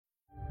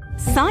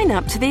Sign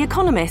up to The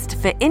Economist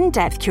for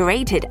in-depth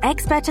curated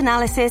expert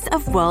analysis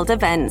of world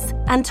events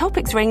and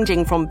topics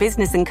ranging from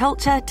business and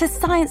culture to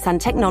science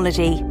and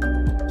technology.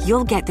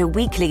 You'll get the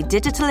weekly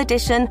digital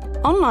edition,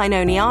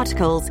 online-only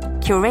articles,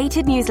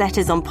 curated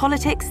newsletters on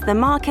politics, the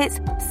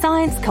markets,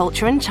 science,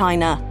 culture and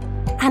China,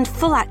 and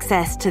full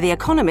access to The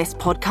Economist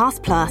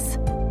Podcast Plus.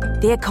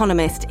 The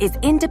Economist is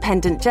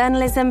independent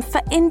journalism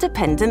for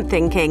independent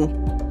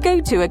thinking.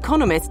 Go to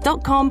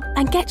economist.com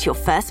and get your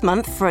first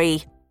month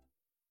free.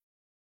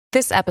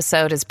 This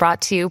episode is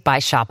brought to you by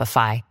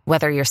Shopify.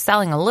 Whether you're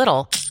selling a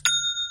little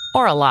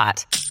or a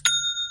lot,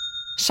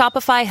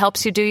 Shopify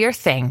helps you do your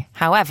thing,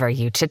 however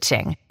you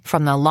cha-ching.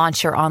 From the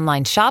launch your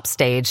online shop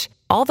stage,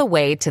 all the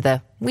way to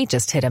the we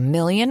just hit 1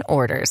 million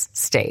orders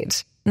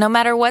stage. No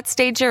matter what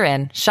stage you're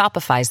in,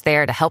 Shopify's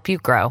there to help you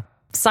grow.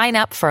 Sign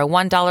up for a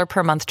 $1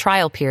 per month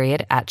trial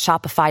period at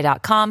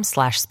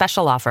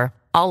shopify.com/special offer,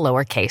 all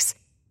lowercase.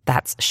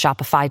 That's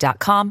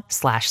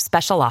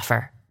shopify.com/special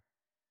offer.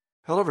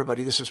 Hello,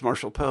 everybody. This is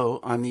Marshall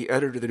Poe. I'm the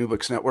editor of the New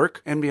Books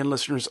Network. NBN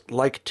listeners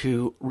like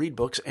to read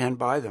books and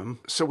buy them.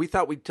 So we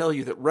thought we'd tell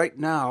you that right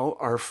now,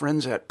 our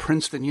friends at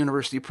Princeton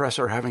University Press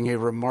are having a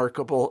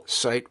remarkable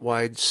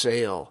site-wide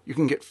sale. You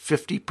can get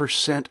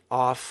 50%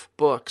 off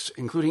books,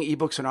 including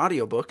ebooks and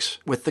audiobooks,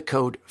 with the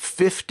code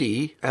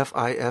 50,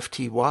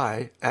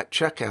 F-I-F-T-Y, at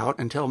checkout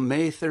until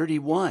May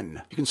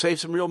 31. You can save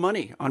some real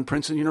money on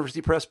Princeton University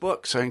Press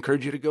books. I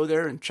encourage you to go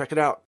there and check it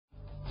out.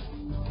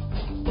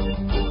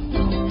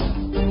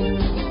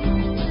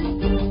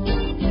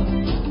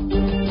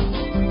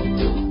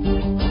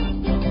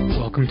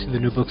 Welcome to the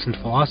New Books and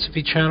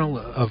Philosophy channel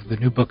of the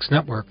New Books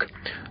Network.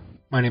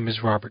 My name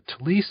is Robert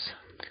Talisse.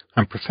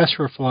 I'm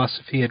professor of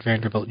philosophy at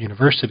Vanderbilt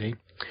University.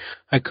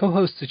 I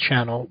co-host the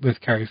channel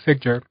with Carrie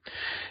Figdor.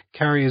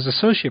 Carrie is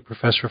associate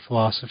professor of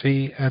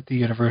philosophy at the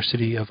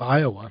University of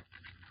Iowa.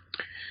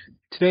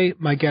 Today,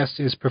 my guest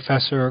is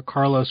Professor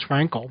Carlos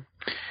Fraenkel.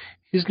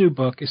 His new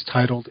book is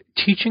titled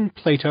Teaching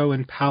Plato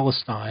in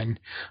Palestine,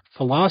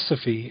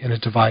 Philosophy in a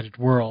Divided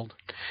World.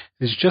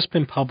 It has just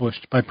been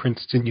published by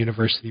Princeton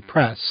University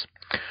Press.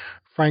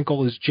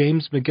 Fraenkel is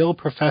James McGill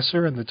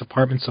Professor in the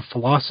Departments of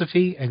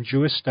Philosophy and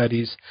Jewish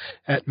Studies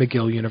at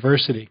McGill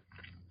University.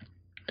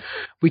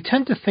 We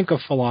tend to think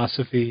of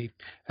philosophy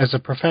as a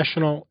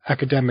professional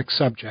academic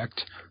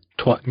subject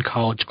taught in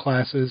college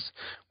classes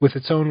with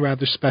its own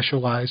rather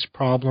specialized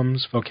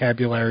problems,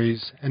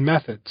 vocabularies, and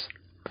methods.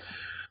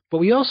 But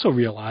we also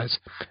realize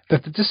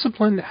that the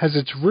discipline has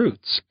its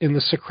roots in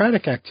the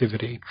Socratic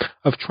activity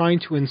of trying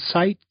to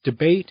incite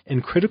debate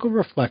and critical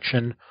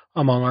reflection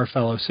among our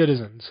fellow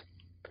citizens.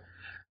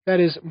 That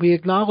is, we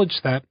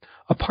acknowledge that,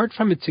 apart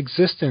from its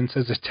existence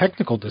as a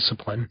technical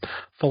discipline,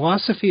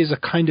 philosophy is a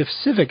kind of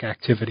civic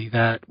activity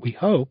that, we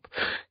hope,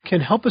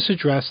 can help us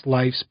address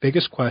life's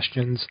biggest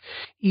questions,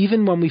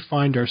 even when we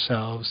find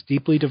ourselves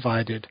deeply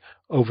divided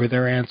over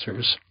their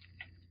answers.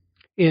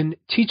 In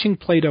Teaching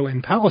Plato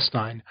in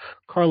Palestine,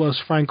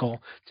 Carlos Fraenkel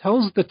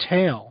tells the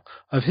tale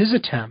of his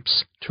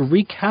attempts to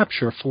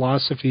recapture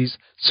philosophy's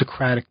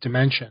Socratic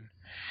dimension.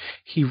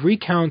 He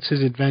recounts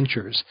his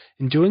adventures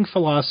in doing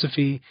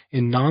philosophy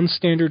in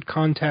non-standard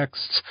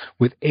contexts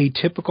with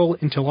atypical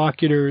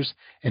interlocutors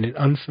and in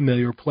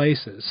unfamiliar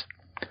places.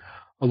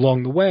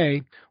 Along the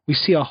way, we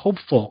see a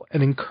hopeful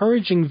and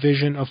encouraging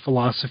vision of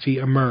philosophy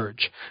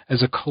emerge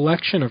as a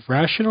collection of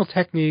rational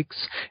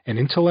techniques and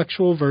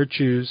intellectual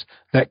virtues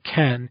that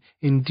can,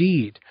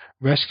 indeed,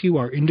 rescue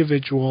our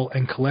individual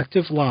and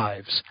collective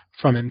lives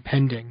from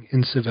impending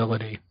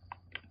incivility.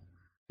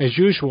 As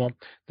usual,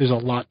 there's a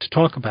lot to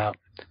talk about.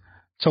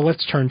 So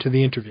let's turn to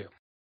the interview.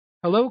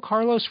 Hello,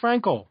 Carlos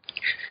Fraenkel.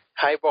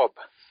 Hi, Bob.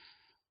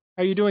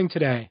 How are you doing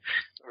today?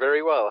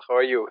 Very well. How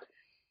are you?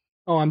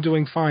 Oh, I'm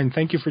doing fine.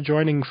 Thank you for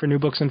joining for New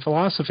Books in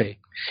Philosophy.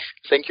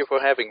 Thank you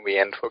for having me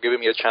and for giving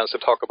me a chance to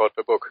talk about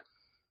the book.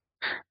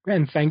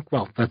 And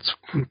that's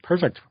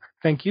perfect.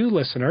 Thank you,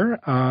 listener,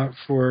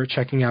 for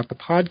checking out the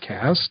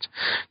podcast.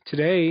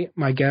 Today,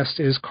 my guest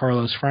is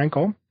Carlos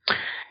Fraenkel.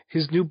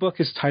 His new book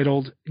is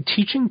titled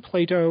Teaching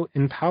Plato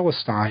in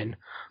Palestine,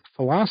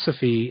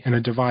 Philosophy in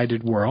a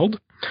Divided World.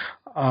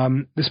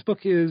 This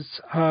book is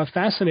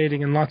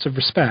fascinating in lots of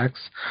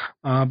respects,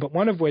 but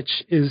one of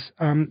which is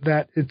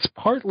that it's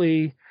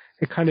partly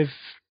a kind of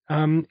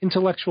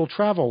intellectual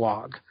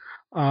travelogue.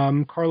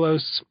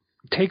 Carlos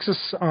takes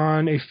us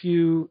on a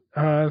few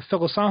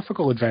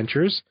philosophical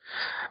adventures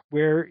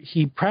where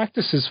he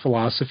practices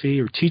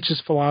philosophy or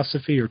teaches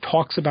philosophy or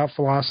talks about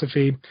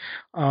philosophy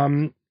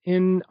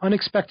in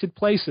unexpected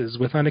places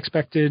with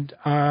unexpected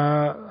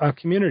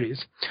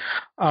communities.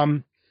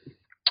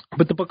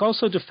 But the book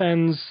also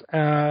defends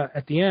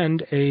at the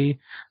end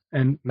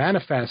and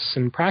manifests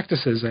and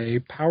practices a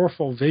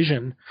powerful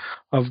vision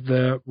of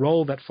the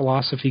role that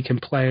philosophy can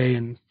play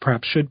and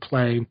perhaps should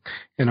play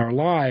in our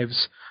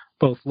lives,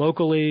 both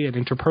locally and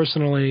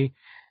interpersonally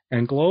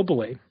and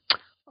globally.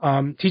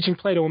 Teaching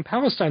Plato in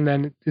Palestine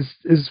then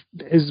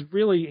is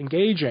really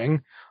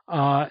engaging.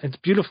 It's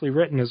beautifully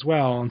written as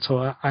well, and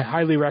so I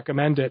highly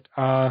recommend it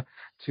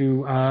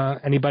to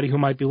anybody who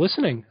might be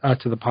listening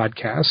to the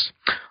podcast.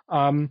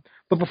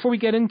 But before we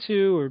get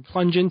into or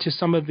plunge into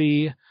some of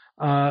the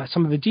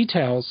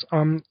details,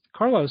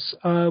 Carlos,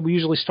 we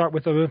usually start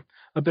with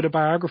a bit of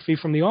biography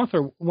from the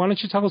author. Why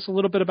don't you tell us a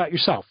little bit about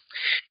yourself?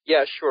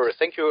 Yeah, sure.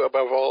 Thank you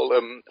above all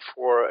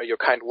for your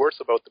kind words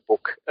about the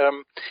book.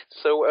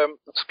 So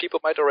people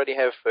might already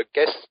have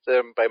guessed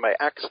by my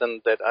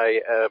accent that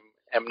I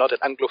am not an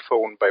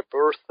Anglophone by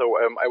birth. So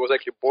I was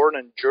actually born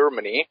in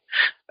Germany,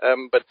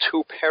 but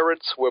two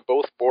parents who were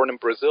both born in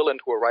Brazil and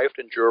who arrived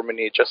in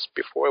Germany just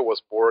before I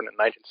was born in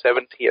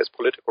 1970 as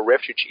political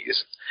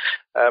refugees.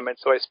 And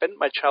so I spent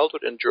my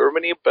childhood in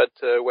Germany, but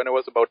when I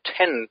was about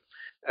 10,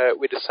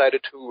 we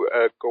decided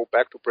to go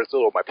back to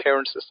Brazil, or my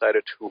parents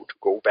decided to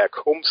go back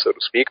home, so to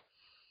speak.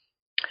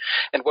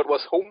 And what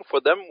was home for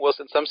them was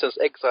in some sense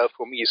exile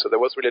for me. So there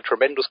was really a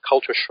tremendous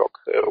culture shock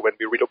when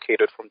we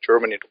relocated from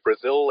Germany to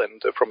Brazil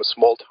and from a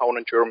small town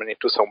in Germany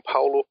to Sao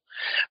Paulo.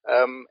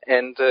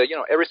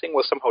 Everything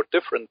was somehow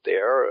different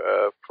there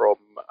from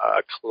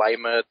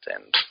climate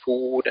and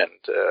food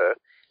and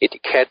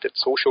etiquette and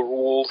social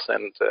rules,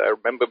 and I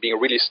remember being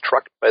really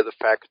struck by the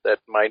fact that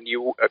my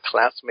new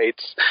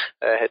classmates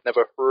had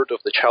never heard of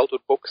the childhood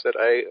books that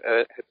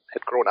I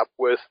had grown up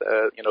with,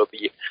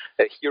 the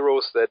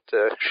heroes that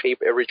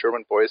shape every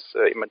German boy's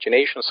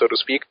imagination, so to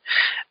speak.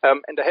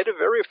 And I had a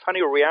very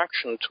funny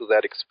reaction to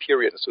that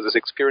experience, to this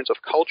experience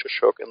of culture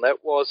shock, and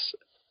that was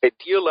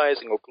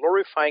idealizing or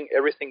glorifying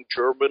everything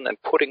German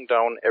and putting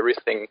down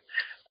everything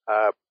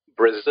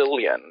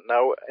Brazilian.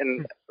 Now,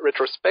 in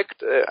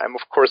retrospect, I'm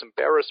of course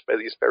embarrassed by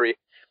these very,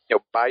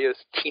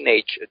 biased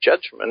teenage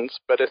judgments,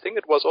 but I think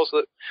it was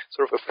also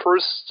sort of a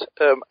first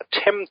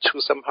attempt to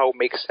somehow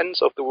make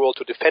sense of the world,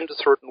 to defend a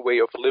certain way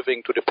of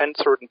living, to defend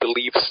certain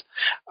beliefs,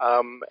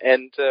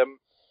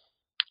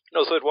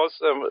 so it was,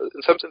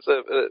 in some sense,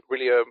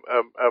 really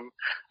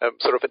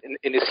sort of an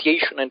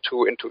initiation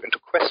into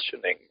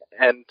questioning,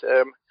 and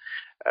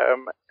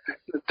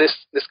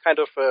this kind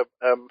of,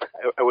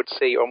 I would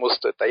say,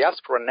 almost a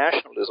diaspora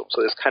nationalism.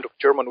 So this kind of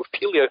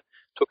Germanophilia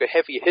took a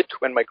heavy hit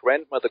when my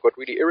grandmother got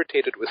really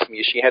irritated with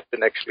me. She had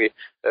been actually,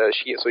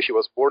 she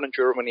was born in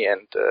Germany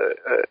and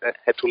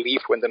had to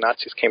leave when the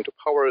Nazis came to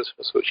power.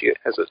 So she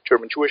has a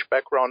German Jewish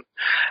background,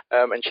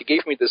 and she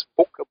gave me this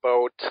book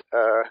about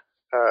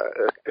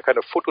a kind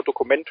of photo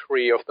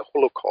documentary of the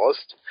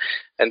Holocaust,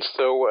 and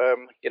so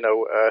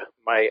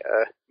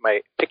my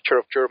picture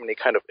of Germany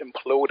kind of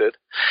imploded,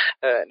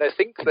 and I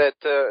think that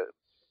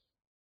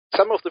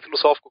some of the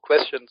philosophical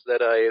questions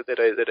that I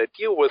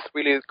deal with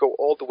really go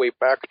all the way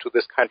back to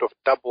this kind of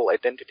double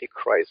identity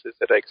crisis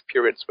that I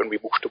experienced when we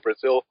moved to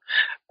Brazil,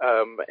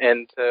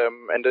 in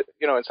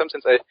some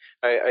sense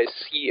I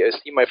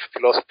see my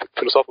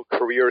philosophical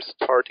career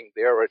starting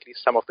there, or at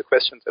least some of the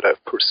questions that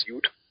I've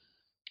pursued.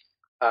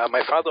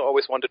 My father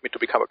always wanted me to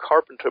become a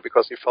carpenter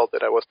because he felt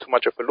that I was too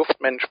much of a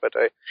Luftmensch, but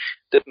I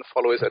didn't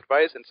follow his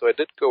advice, and so I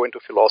did go into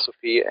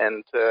philosophy,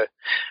 and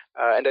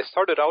I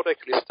started out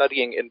actually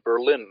studying in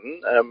Berlin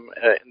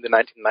in the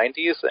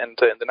 1990s, and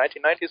in the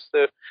 1990s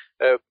the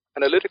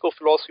analytical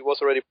philosophy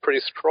was already pretty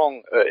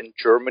strong in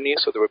Germany,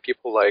 so there were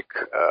people like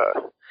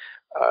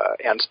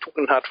Ernst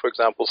Tugendhat, for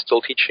example,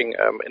 still teaching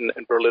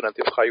in Berlin at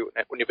the Freie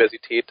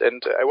Universität,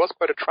 and I was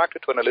quite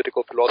attracted to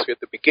analytical philosophy at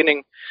the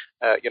beginning,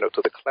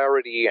 to the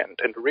clarity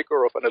and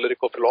rigor of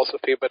analytical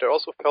philosophy, but I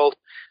also felt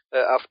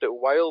after a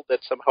while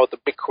that somehow the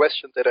big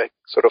question that I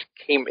sort of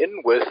came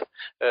in with,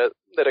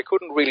 that I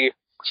couldn't really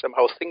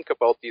somehow think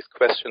about these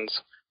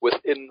questions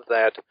within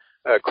that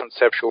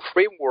conceptual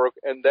framework,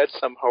 and that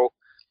somehow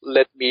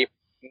led me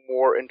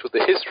more into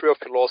the history of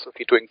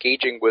philosophy, to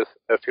engaging with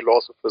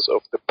philosophers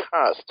of the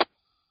past.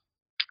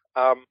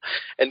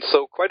 And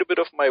so quite a bit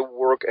of my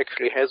work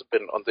actually has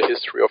been on the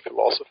history of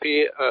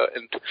philosophy,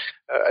 and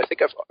I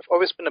think I've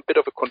always been a bit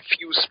of a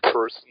confused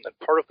person,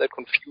 and part of that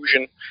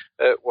confusion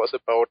was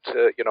about,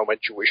 my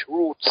Jewish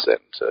roots,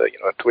 and,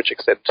 to which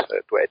extent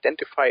do I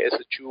identify as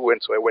a Jew,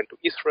 and so I went to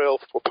Israel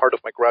for part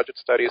of my graduate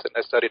studies, and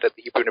I studied at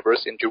the Hebrew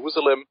University in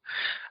Jerusalem,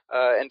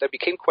 and I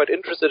became quite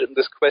interested in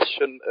this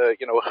question,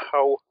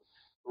 how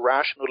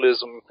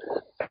rationalism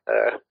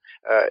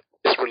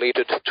is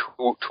related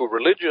to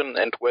religion,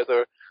 and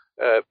whether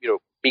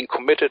being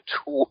committed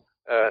to,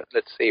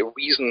 let's say,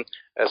 reason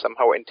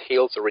somehow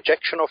entails a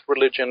rejection of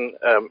religion.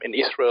 In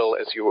Israel,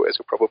 as you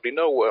probably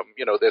know,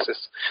 there's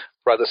this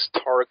rather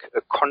stark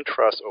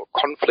contrast or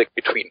conflict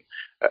between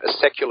a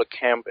secular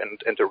camp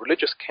and a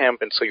religious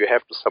camp, and so you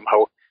have to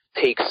somehow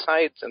take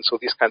sides, and so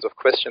these kinds of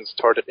questions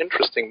started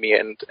interesting me,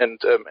 and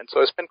so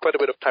I spent quite a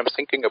bit of time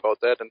thinking about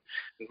that, and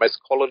my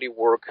scholarly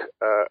work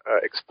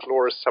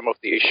explores some of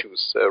the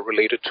issues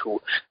related to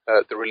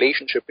the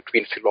relationship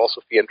between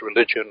philosophy and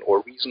religion,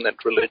 or reason and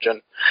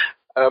religion.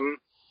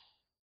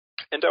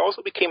 And I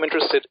also became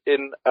interested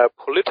in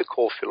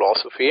political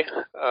philosophy,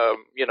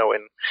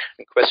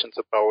 in questions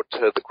about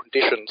the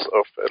conditions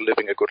of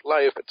living a good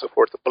life and so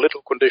forth, the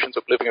political conditions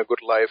of living a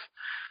good life.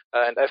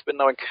 And I've been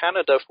now in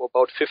Canada for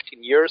about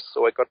 15 years,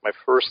 so I got my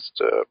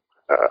first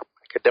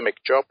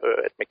academic job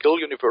at McGill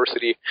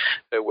University,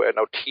 where I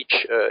now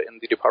teach in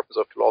the Departments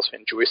of Philosophy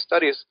and Jewish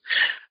Studies.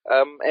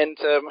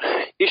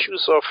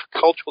 Issues of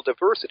cultural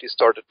diversity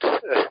started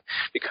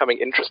becoming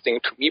interesting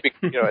to me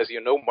because, as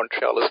you know,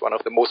 Montreal is one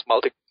of the most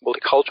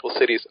multicultural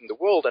cities in the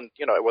world, and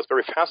I was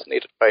very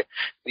fascinated by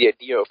the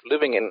idea of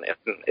living in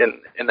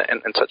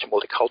such a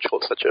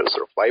multicultural, such a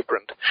sort of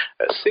vibrant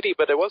city.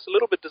 But I was a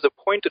little bit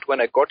disappointed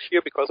when I got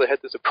here because I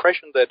had this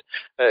impression that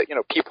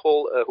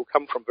people who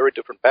come from very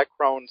different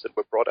backgrounds and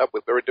were brought up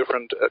with very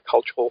different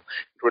cultural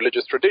and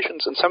religious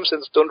traditions, in some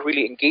sense, don't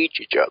really engage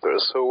each other.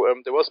 So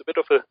there was a bit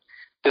of a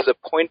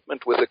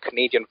disappointment with the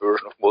Canadian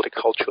version of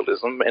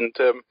multiculturalism, and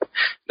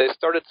they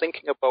started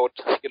thinking about,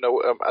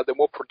 are there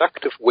more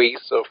productive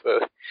ways of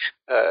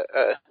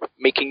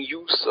making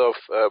use of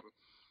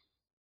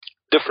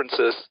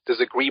differences,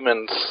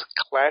 disagreements,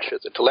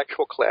 clashes,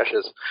 intellectual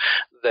clashes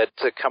that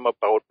come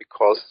about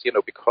because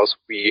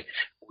we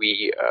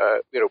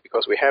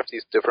have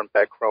these different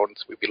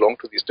backgrounds, we belong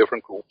to these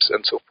different groups,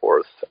 and so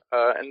forth.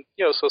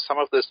 So some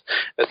of this,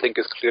 I think,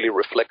 is clearly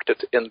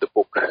reflected in the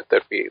book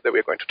that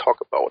we're going to talk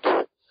about.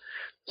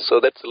 So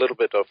that's a little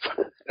bit of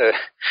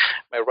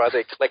my rather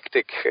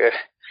eclectic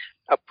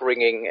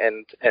upbringing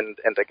and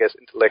I guess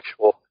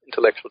intellectual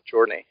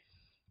journey.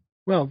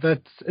 Well,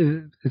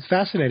 it's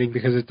fascinating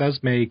because it does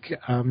make,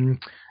 in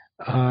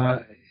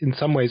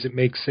some ways, it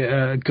makes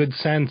good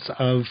sense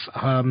of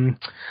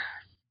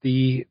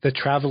the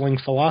traveling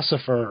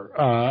philosopher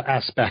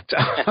aspect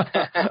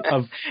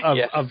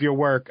of your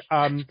work.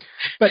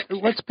 But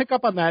let's pick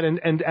up on that,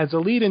 and as a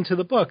lead into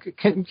the book,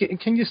 can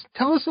you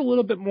tell us a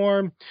little bit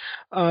more,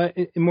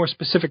 in more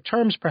specific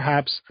terms,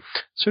 perhaps,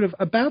 sort of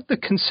about the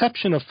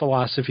conception of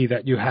philosophy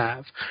that you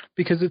have?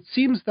 Because it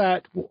seems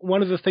that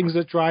one of the things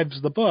that drives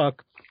the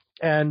book,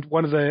 and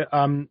one of the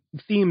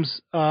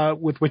themes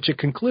with which it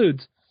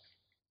concludes,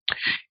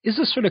 is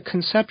a sort of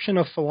conception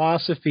of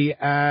philosophy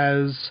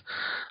as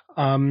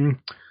an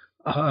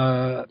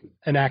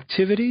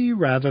activity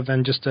rather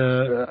than just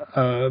a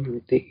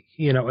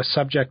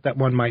subject that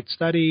one might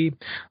study.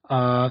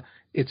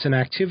 It's an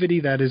activity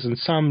that is in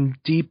some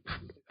deep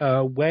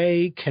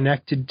way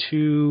connected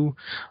to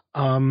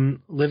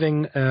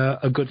living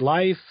a good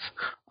life.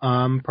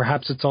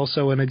 Perhaps it's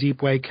also in a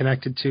deep way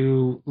connected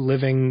to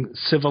living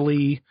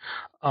civilly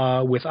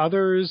with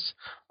others.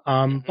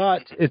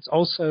 But it's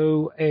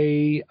also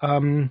a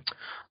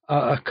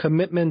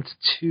commitment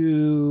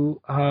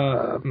to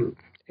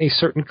a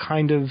certain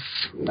kind of,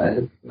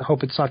 I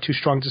hope it's not too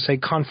strong to say,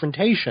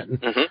 confrontation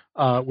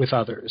with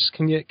others.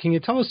 Can you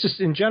tell us, just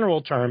in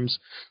general terms,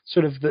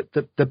 sort of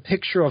the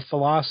picture of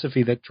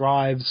philosophy that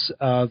drives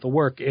the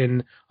work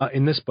in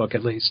this book,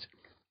 at least?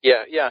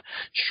 Yeah,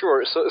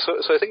 sure. So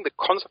I think the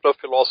concept of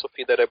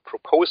philosophy that I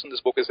propose in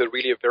this book is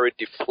really a very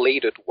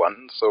deflated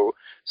one. So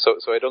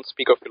I don't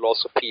speak of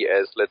philosophy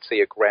as, let's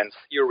say, a grand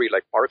theory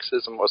like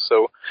Marxism or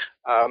so.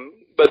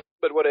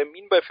 But what I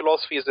mean by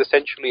philosophy is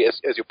essentially,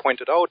 as you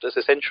pointed out, is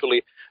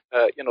essentially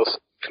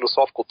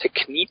philosophical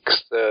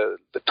techniques, the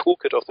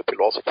toolkit of the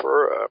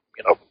philosopher,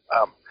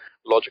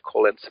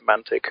 logical and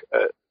semantic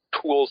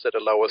tools that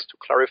allow us to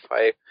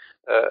clarify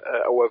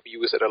our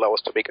views, that allow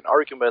us to make an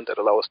argument, that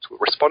allow us to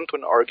respond to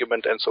an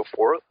argument, and so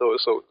forth.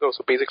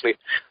 So basically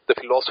the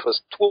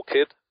philosopher's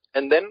toolkit.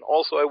 And then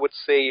also I would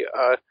say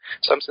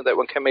something that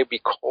one can maybe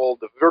call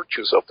the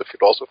virtues of the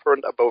philosopher,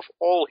 and above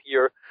all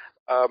here,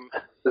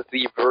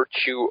 the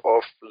virtue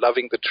of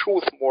loving the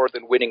truth more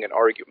than winning an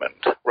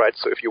argument, right?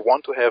 So if you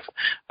want to have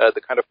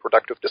the kind of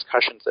productive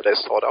discussions that I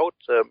sought out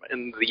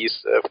in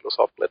these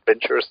philosophical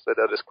adventures that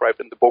are described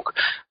in the book,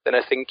 then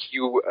I think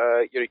you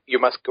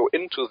must go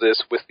into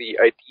this with the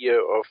idea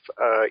of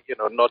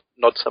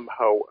not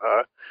somehow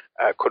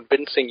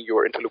convincing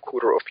your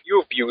interlocutor of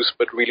your views,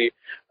 but really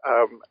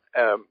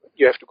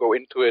you have to go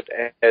into it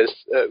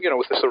as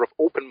with a sort of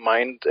open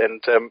mind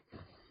and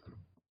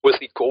with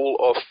the goal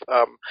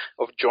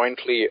of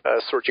jointly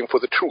searching for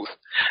the truth.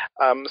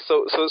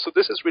 So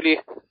this is really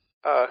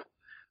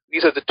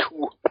these are the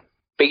two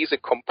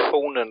basic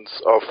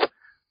components of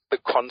the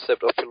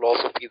concept of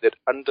philosophy that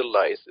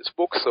underlies this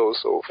book. So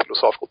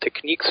philosophical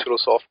techniques,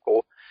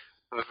 philosophical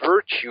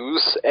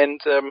virtues,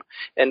 and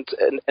in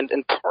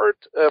part.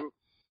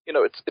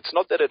 It's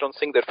not that I don't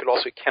think that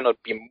philosophy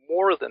cannot be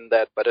more than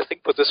that, but I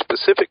think for this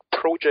specific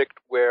project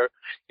where,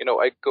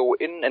 I go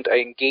in and I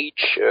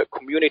engage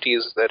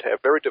communities that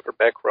have very different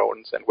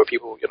backgrounds and where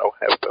people,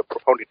 have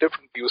profoundly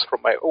different views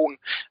from my own,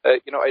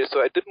 so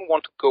I didn't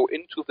want to go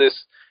into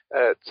this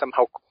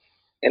somehow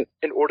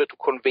in order to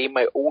convey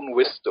my own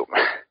wisdom,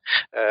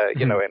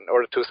 in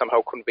order to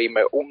somehow convey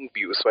my own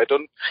views. I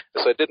didn't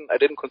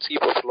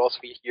conceive of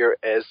philosophy here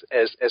as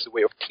a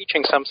way of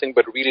teaching something,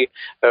 but really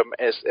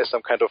as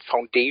some kind of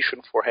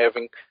foundation for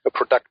having a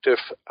productive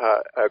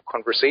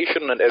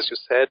conversation. And as you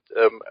said,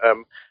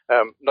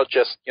 not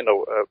just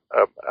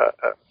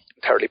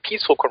entirely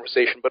peaceful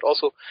conversation, but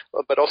also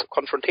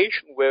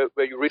confrontation where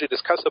you really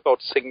discuss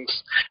about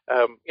things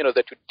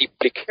that you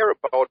deeply care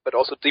about, but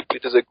also deeply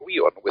disagree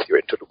on with your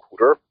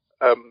interlocutor.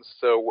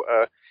 So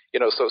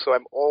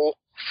I'm all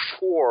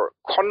for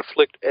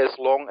conflict as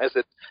long as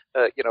it,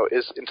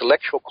 is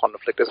intellectual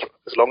conflict,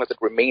 as long as it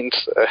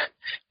remains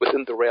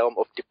within the realm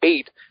of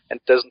debate and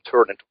doesn't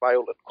turn into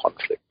violent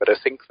conflict. But I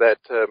think that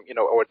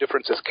our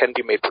differences can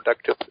be made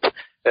productive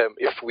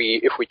if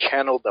we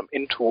channel them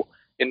into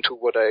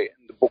what I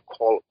in the book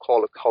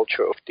call a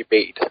culture of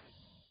debate.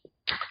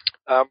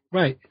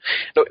 Right.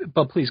 No,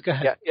 but please go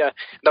ahead. Yeah.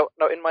 Now,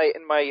 in my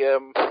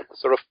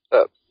sort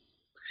of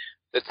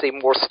let's say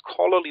more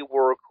scholarly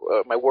work,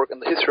 my work in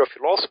the history of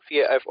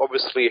philosophy, I've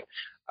obviously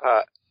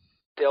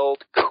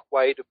dealt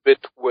quite a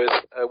bit with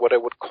what I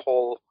would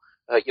call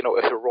a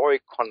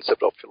heroic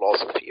concept of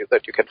philosophy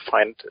that you can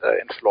find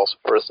in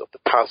philosophers of the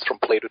past, from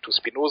Plato to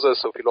Spinoza.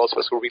 So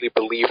philosophers who really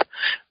believe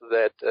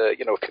that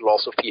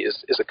philosophy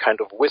is a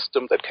kind of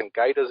wisdom that can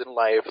guide us in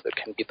life, that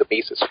can be the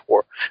basis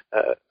for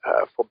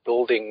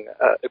building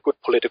a good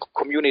political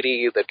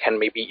community, that can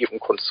maybe even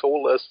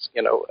console us,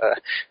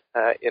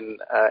 in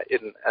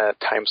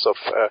times of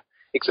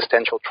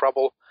existential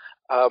trouble.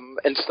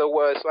 And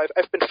so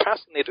I've been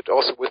fascinated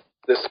also with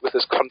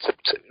this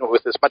concept,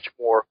 with this much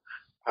more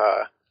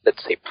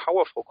let's say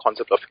powerful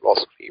concept of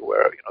philosophy,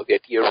 where the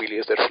idea really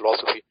is that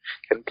philosophy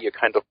can be a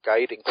kind of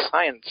guiding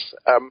science.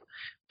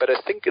 But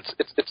I think it's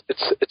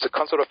a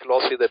concept of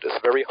philosophy that is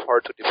very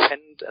hard to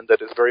defend, and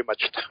that is very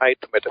much tied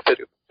to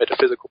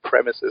metaphysical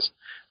premises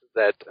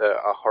that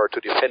are hard to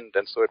defend.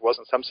 And so it was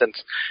in some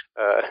sense,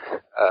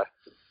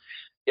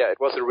 it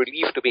was a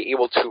relief to be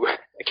able to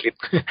actually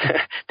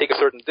take a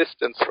certain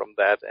distance from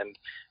that and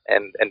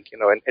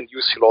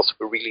use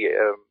philosophy really.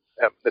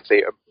 Let's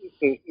say,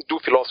 do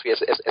philosophy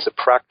as a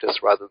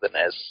practice rather than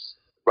as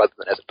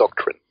a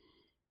doctrine.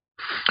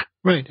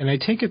 Right, and I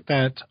take it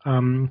that,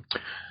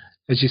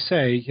 as you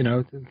say,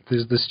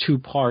 there's this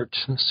two-part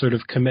sort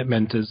of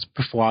commitment as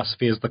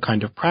philosophy as the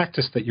kind of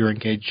practice that you're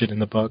engaged in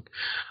the book.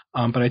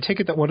 But I take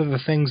it that one of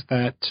the things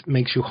that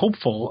makes you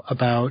hopeful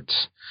about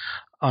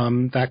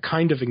that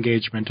kind of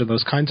engagement or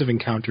those kinds of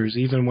encounters,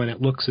 even when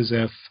it looks as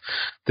if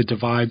the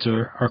divides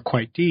are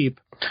quite deep,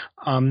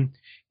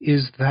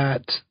 is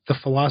that the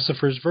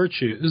philosopher's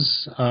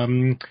virtues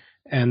and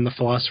the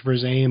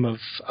philosopher's aim of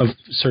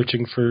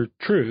searching for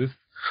truth,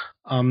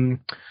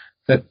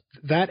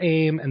 that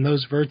aim and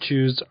those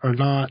virtues are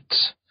not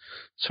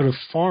sort of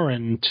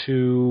foreign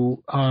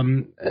to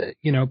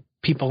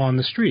people on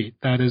the street.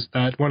 That is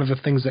that one of the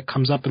things that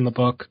comes up in the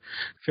book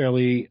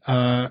fairly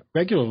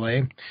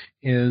regularly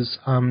is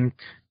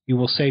you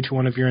will say to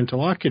one of your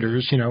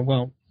interlocutors,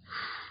 well,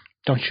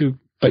 don't you?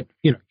 But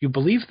you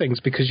believe things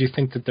because you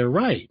think that they're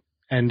right.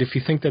 And if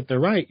you think that they're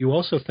right, you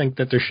also think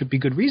that there should be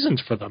good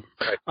reasons for them.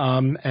 Right.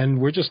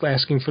 And we're just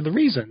asking for the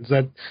reasons,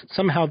 that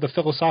somehow the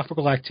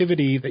philosophical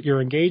activity that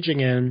you're engaging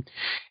in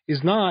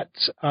is not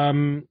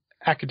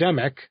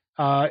academic.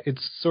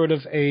 It's sort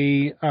of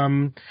a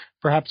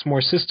perhaps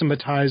more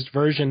systematized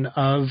version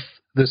of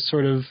this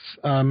sort of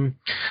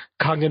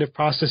cognitive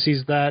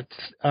processes that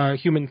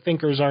human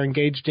thinkers are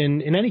engaged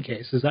in any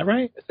case. Is that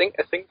right? I think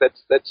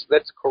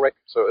that's correct.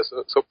 So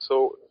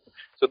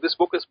this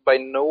book is by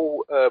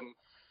no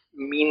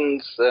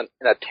means an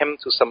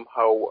attempt to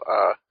somehow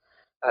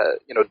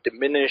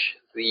diminish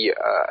the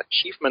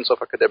achievements of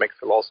academic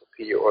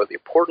philosophy or the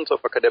importance of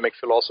academic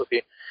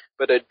philosophy,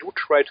 but I do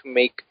try to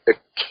make a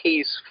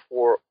case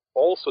for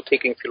also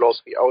taking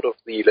philosophy out of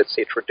the, let's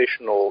say,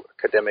 traditional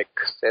academic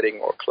setting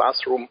or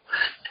classroom.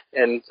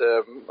 And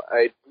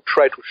I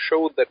try to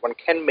show that one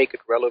can make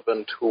it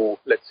relevant to,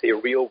 let's say,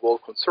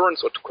 real-world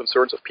concerns or to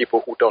concerns of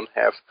people who don't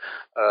have,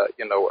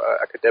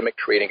 academic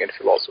training in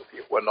philosophy,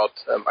 who are not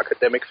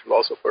academic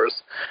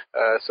philosophers.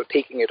 So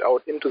taking it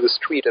out into the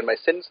street. And my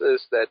sense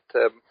is that,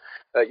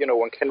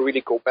 one can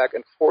really go back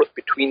and forth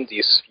between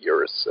these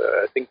spheres.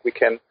 I think we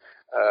can,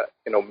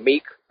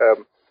 make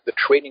the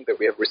training that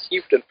we have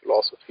received in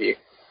philosophy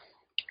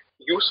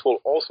useful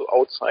also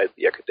outside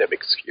the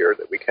academic sphere,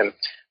 that we can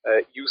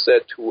use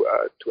that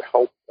to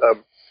help,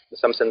 in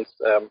some sense,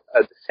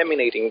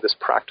 disseminating this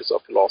practice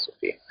of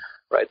philosophy,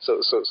 right?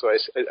 So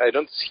I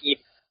don't see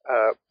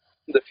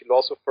the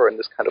philosopher in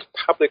this kind of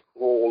public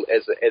role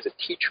as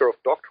a teacher of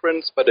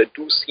doctrines, but I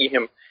do see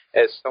him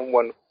as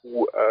someone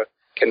who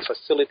can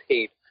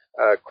facilitate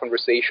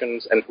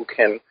conversations and who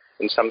can,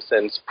 in some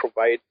sense,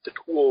 provide the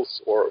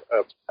tools or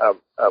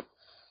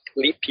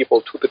lead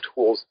people to the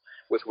tools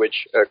with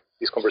which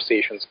these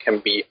conversations can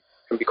be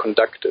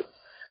conducted.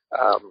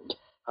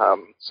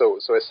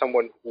 So as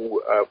someone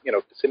who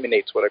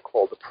disseminates what I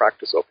call the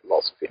practice of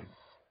philosophy.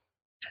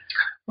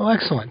 Well,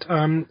 excellent.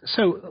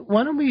 So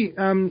why don't we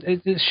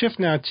shift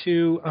now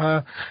to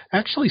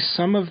actually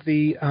some of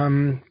the,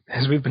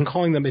 as we've been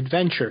calling them,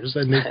 adventures,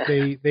 and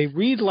they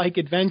read like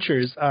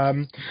adventures.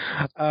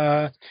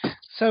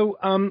 So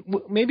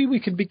maybe we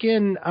could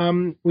begin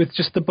with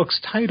just the book's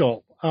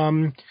title.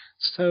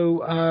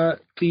 So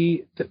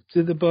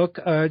the book,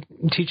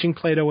 Teaching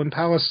Plato in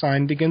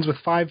Palestine, begins with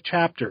 5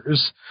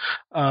 chapters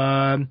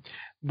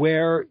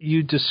where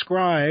you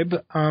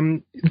describe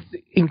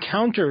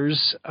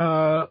encounters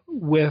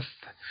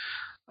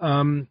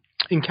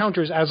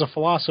encounters as a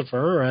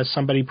philosopher or as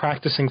somebody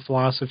practicing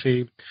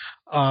philosophy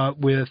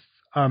with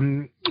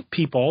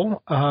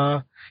people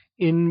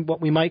in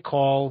what we might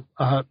call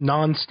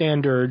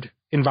non-standard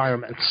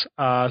environments.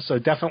 So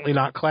definitely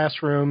not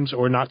classrooms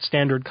or not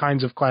standard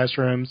kinds of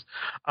classrooms.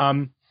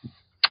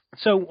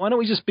 So why don't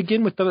we just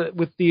begin with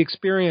the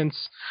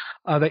experience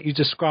that you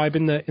describe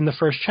in the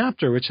first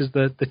chapter, which is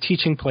the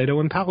Teaching Plato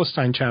in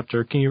Palestine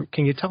chapter. Can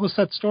you tell us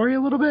that story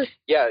a little bit?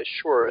 Yeah,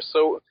 sure.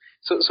 So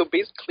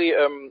basically,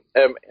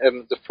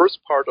 the first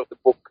part of the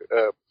book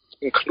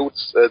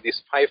includes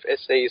these 5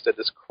 essays that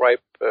describe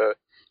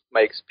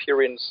my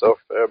experience of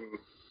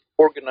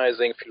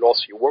organizing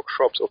philosophy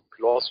workshops or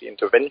philosophy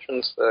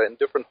interventions in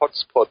different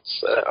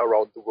hotspots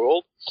around the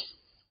world.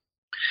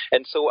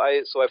 And so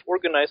I've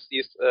organized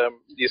these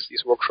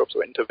workshops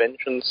or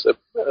interventions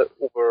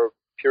over a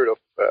period of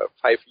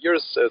 5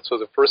 years. So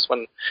the first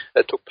one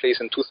took place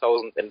in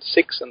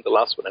 2006, and the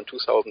last one in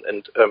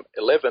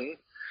 2011.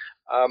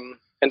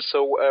 And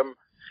so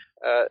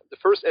the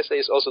first essay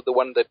is also the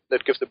one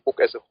that gives the book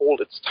as a whole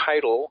its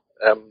title.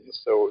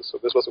 So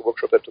this was a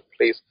workshop that took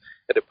place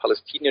at a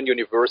Palestinian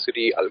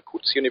university,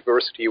 Al-Quds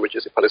University, which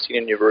is a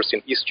Palestinian university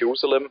in East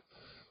Jerusalem.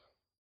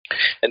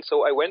 And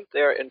so I went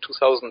there in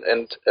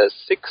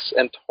 2006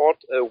 and taught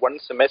one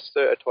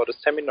semester. I taught a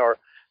seminar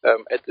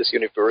at this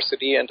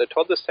university, and I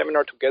taught this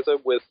seminar together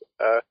with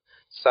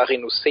Sari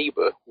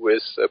Nusseibeh, who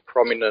is a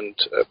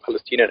prominent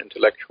Palestinian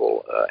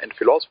intellectual and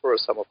philosopher.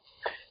 Some of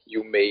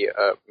you may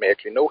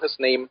actually know his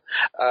name.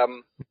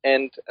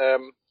 And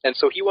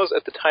so he was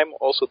at the time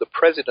also the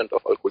president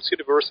of Al-Quds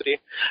University,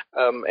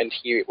 and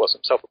he was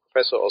himself a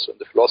professor also in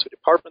the philosophy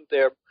department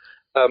there.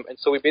 And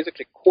so we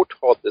basically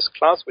co-taught this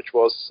class, which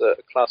was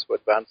a class for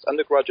advanced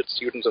undergraduate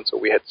students. And so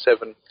we had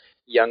 7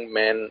 young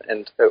men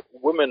and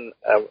women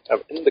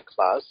in the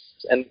class.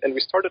 And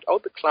we started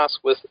out the class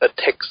with a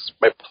text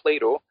by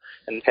Plato,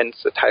 and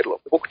hence the title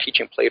of the book,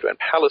 Teaching Plato in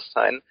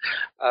Palestine.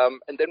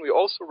 And then we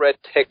also read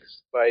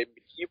texts by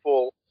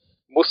medieval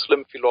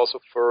Muslim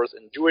philosophers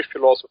and Jewish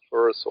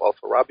philosophers, so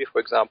Al-Farabi, for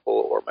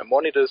example, or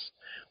Maimonides,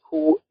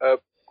 who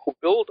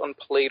build on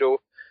Plato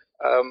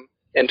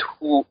and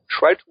who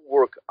try to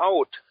work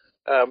out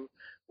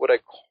what I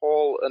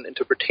call an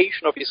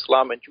interpretation of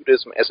Islam and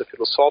Judaism as a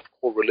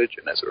philosophical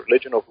religion, as a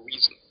religion of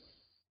reason.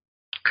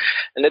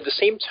 And at the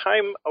same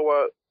time,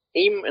 our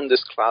aim in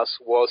this class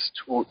was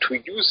to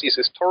use these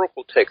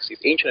historical texts,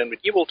 these ancient and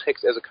medieval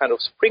texts, as a kind of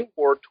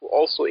springboard to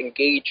also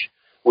engage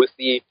with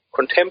the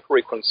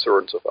contemporary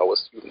concerns of our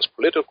students,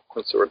 political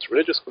concerns,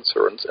 religious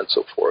concerns, and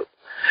so forth.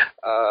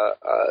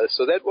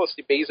 So that was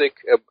the basic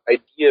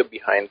idea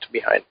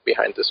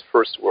behind this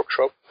first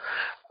workshop,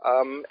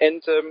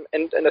 and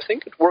I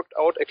think it worked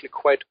out actually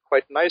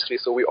quite nicely.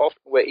 So we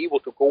often were able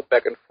to go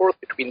back and forth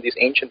between these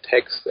ancient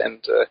texts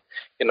and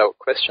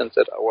questions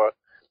that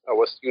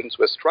our students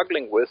were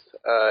struggling with,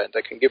 and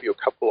I can give you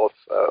a couple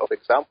of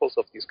examples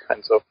of these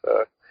kinds of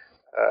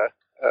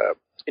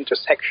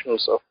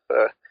intersections of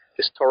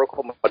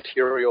historical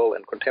material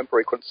and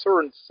contemporary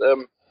concerns.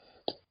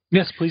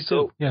 Yes, please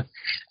do. Yeah.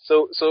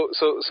 So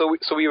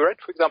we read,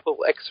 for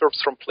example,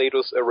 excerpts from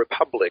Plato's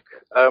Republic,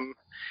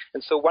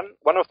 and so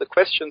one of the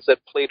questions that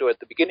Plato at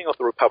the beginning of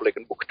the Republic,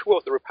 in Book 2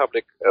 of the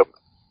Republic,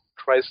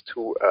 tries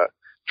to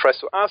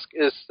ask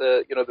is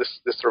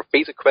this sort of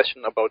basic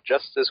question about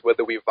justice,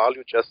 whether we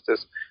value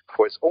justice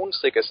for its own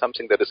sake as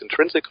something that is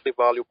intrinsically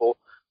valuable,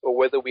 or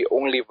whether we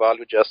only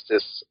value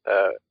justice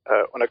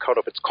on account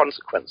of its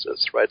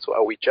consequences, right? So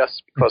are we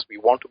just because we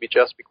want to be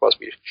just, because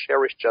we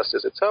cherish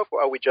justice itself,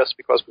 or are we just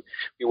because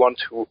we want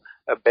to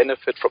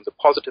benefit from the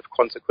positive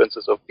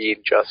consequences of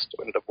being just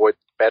and avoid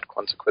bad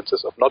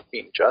consequences of not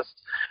being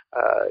just?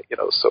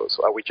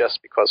 So are we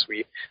just because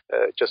we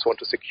just want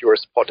to secure a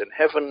spot in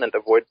heaven and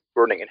avoid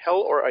burning in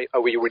hell, or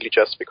are we really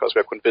just because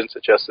we are convinced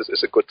that justice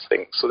is a good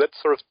thing? So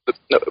that's sort of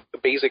a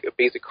basic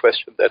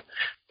question that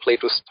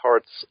Plato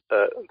starts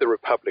the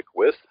Republic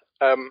with.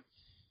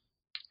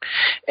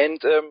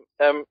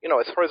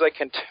 As far as I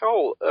can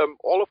tell,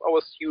 all of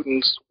our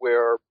students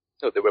were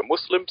they were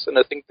Muslims, and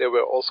I think they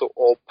were also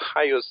all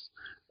pious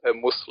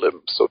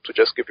Muslims. So to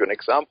just give you an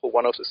example,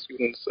 one of the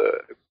students,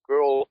 a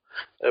girl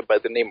by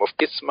the name of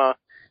Isma,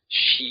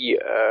 she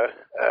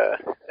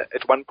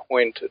at one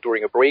point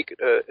during a break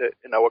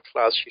in our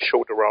class, she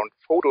showed around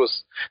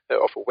photos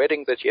of a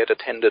wedding that she had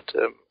attended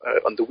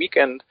on the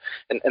weekend,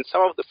 and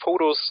some of the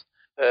photos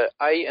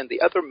I and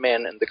the other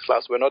men in the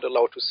class were not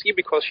allowed to see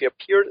because she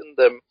appeared in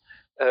them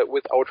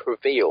without her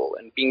veil,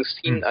 and being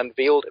seen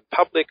unveiled in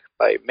public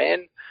by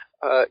men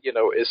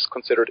is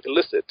considered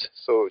illicit.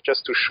 So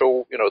just to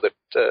show, that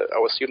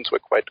our students were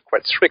quite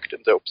strict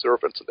in their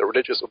observance, in their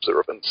religious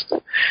observance.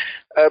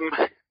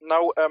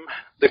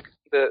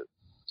 The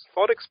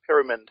thought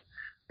experiment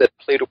that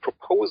Plato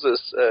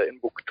proposes in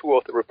Book 2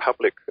 of the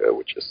Republic,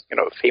 which is, a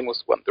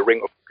famous one, the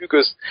Ring of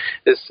Gyges,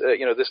 is,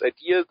 this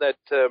idea that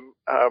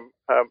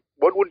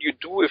what would you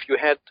do if you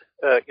had,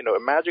 a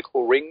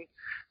magical ring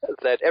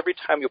that every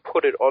time you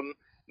put it on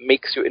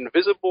makes you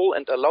invisible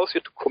and allows you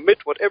to commit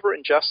whatever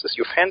injustice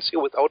you fancy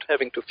without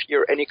having to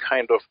fear any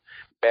kind of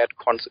bad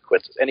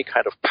consequences, any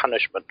kind of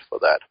punishment for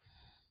that.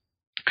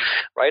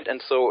 right?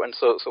 And so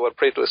what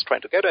Plato is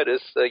trying to get at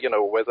is,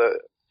 whether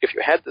if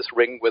you had this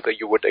ring, whether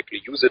you would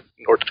actually use it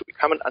in order to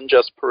become an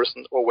unjust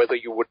person, or whether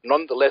you would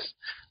nonetheless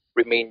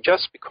remain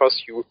just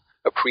because you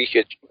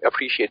appreciate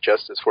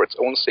justice for its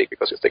own sake,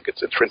 because you think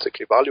it's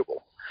intrinsically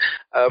valuable.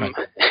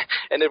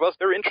 And it was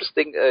very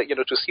interesting,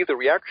 to see the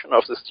reaction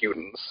of the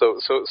students. So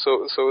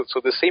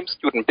the same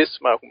student,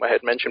 Bisma, whom I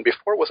had mentioned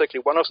before, was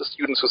actually one of the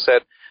students who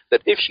said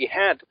that if she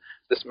had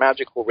this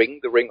magical ring,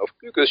 the ring of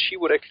Gyges, she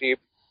would actually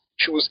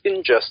choose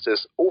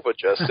injustice over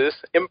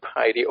justice,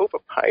 impiety over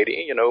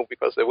piety,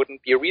 because there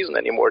wouldn't be a reason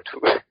anymore to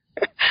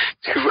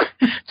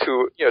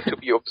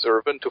be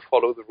observant, to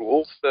follow the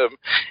rules,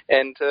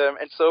 and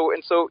so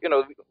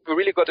we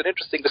really got an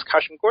interesting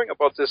discussion going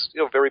about this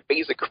very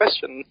basic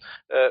question,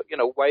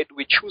 why do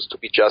we choose to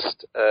be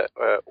just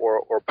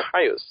or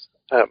pious?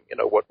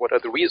 What are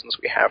the reasons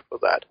we have for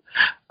that?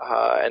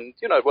 And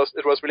it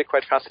was really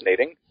quite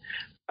fascinating.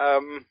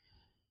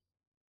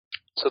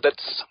 So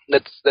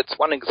that's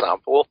one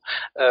example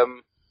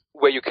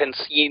where you can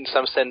see in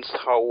some sense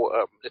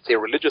how, let's say,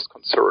 religious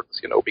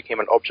concerns, became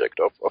an object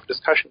of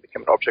discussion,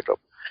 became an object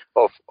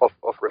of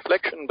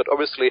reflection. But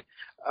obviously,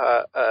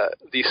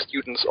 these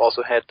students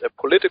also had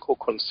political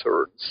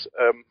concerns.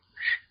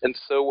 And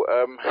so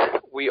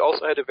we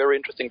also had a very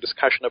interesting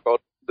discussion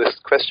about this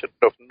question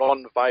of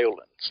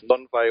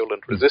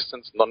nonviolent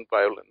resistance,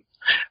 nonviolent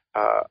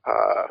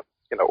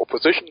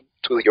opposition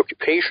to the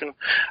occupation.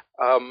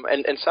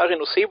 And Sari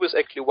Nusseibeh is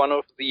actually one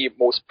of the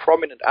most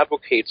prominent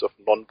advocates of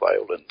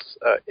nonviolence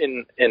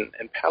in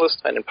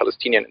Palestine, in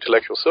Palestinian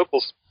intellectual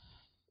circles.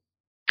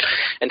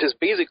 And his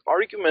basic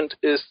argument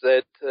is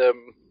that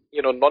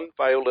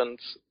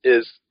nonviolence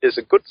is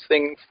a good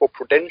thing for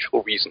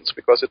prudential reasons,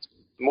 because it's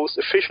the most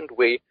efficient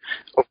way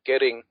of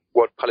getting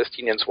what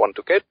Palestinians want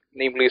to get,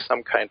 namely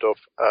some kind of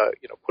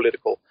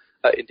political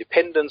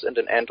independence and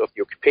an end of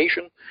the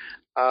occupation.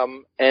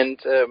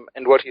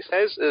 And what he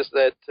says is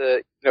that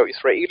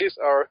Israelis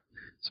are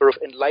sort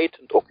of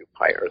enlightened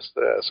occupiers.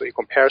 So he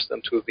compares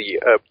them to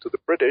the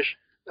British.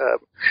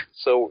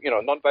 So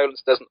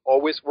nonviolence doesn't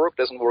always work,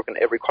 doesn't work in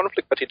every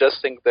conflict, but he does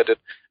think that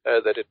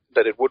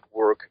it would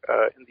work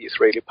in the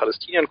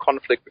Israeli-Palestinian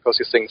conflict, because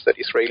he thinks that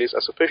Israelis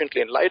are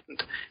sufficiently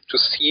enlightened to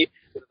see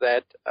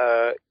that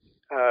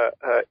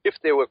if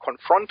they were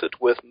confronted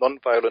with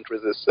nonviolent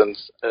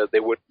resistance, they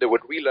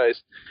would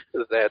realize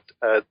that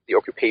the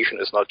occupation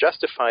is not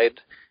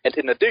justified. And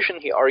in addition,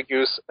 he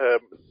argues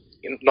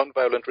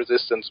nonviolent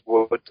resistance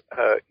would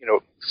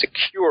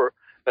secure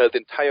the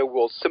entire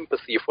world's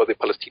sympathy for the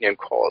Palestinian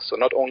cause. So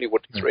not only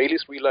would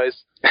Israelis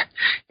realize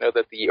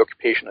that the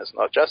occupation is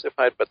not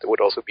justified, but there would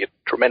also be a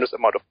tremendous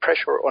amount of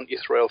pressure on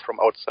Israel from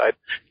outside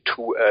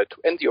to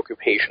end the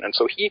occupation. And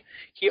so he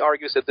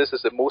argues that this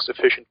is the most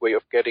efficient way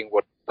of getting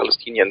what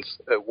Palestinians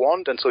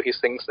want. And so he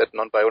thinks that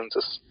nonviolence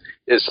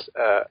is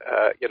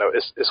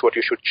what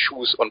you should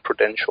choose on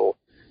prudential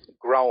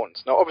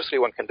grounds. Now, obviously,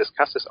 one can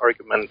discuss this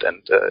argument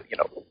and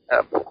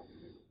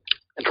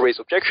raise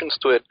objections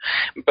to it.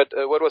 But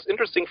what was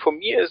interesting for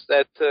me is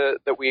that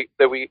we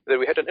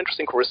had an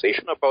interesting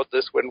conversation about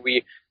this when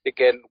we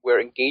again were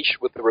engaged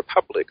with the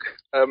Republic,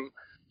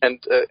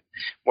 and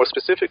more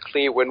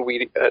specifically when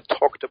we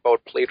talked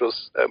about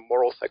Plato's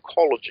moral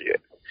psychology.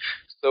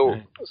 So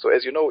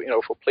as you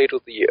know, for Plato,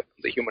 the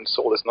human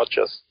soul is not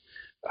just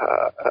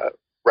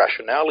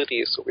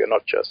rationality. So we are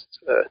not just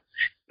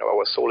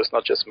our soul is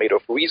not just made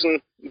of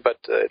reason, but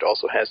it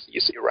also has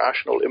these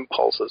irrational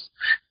impulses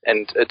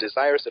and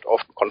desires that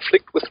often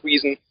conflict with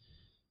reason.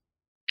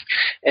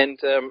 And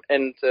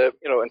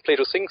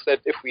Plato thinks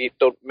that if we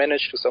don't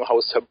manage to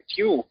somehow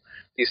subdue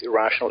these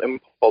irrational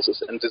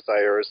impulses and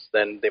desires,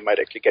 then they might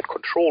actually get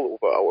control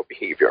over our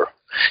behavior.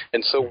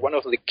 And so one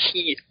of the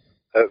key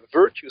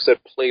virtues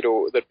that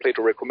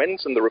Plato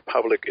recommends in the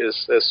Republic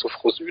is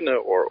Sophrosyne,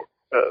 or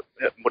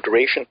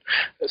moderation,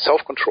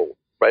 self-control.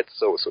 Right.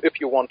 So if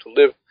you want to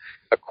live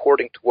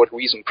according to what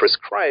reason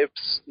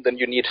prescribes, then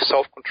you need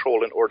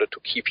self-control in order to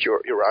keep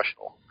your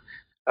irrational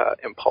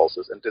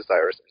impulses and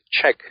desires in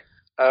check.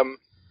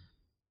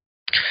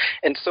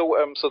 And so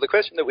the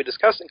question that we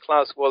discussed in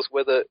class was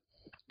whether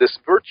this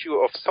virtue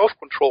of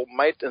self-control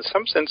might, in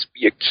some sense,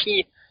 be a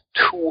key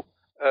to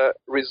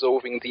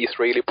resolving the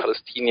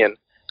Israeli-Palestinian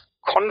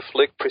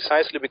conflict,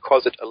 precisely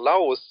because it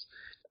allows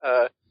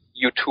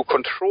you to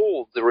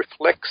control the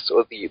reflex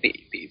or the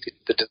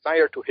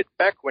desire to hit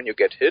back when you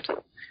get hit,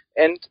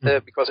 and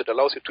because it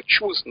allows you to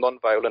choose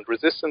nonviolent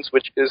resistance,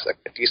 which is,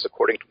 at least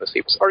according to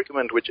Nusseibeh's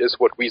argument, which is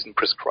what reason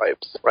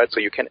prescribes, right? So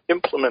you can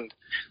implement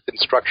the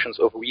instructions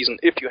of reason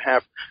if you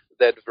have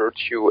that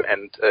virtue,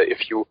 and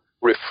if you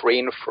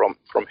refrain from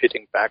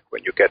hitting back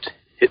when you get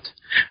hit.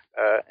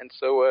 And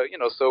so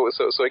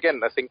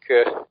again, I think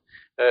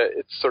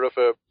it's sort of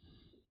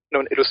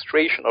an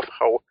illustration of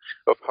how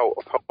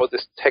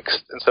this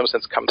text, in some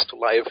sense, comes to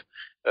life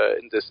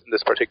in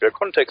this particular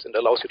context, and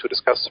allows you to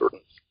discuss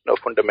certain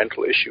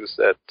fundamental issues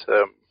that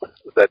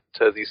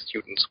these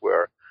students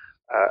were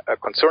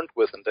concerned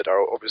with, and that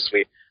are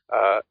obviously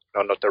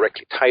not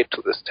directly tied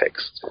to this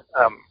text.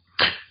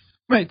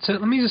 Right. So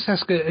let me just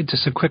ask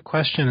just a quick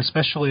question,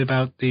 especially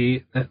about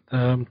the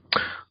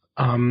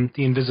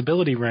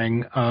invisibility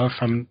ring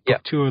from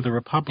Book 2 of the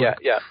Republic.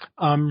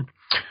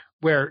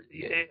 Where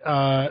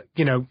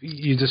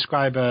you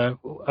describe a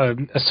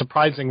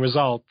surprising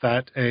result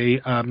that a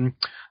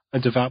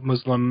devout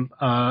Muslim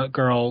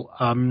girl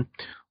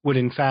would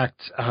in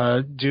fact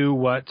do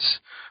what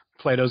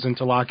Plato's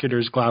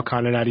interlocutors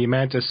Glaucon and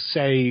Adeimantus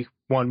say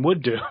one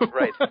would do,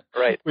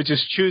 right, which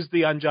is choose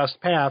the unjust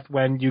path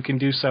when you can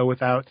do so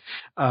without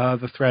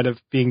the threat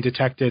of being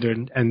detected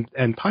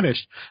and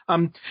punished.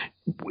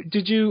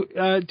 Did you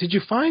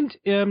find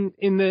in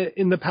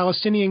the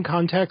Palestinian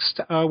context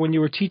when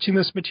you were teaching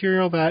this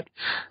material that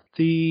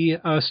the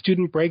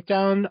student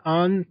breakdown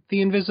on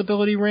the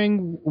invisibility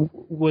ring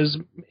was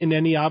in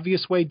any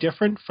obvious way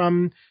different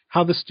from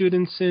how the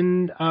students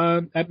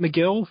at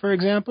McGill, for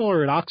example,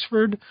 or at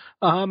Oxford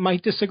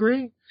might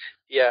disagree?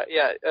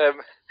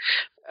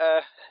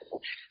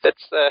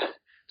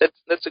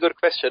 That's a good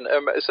question.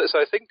 So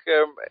I think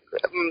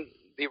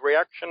the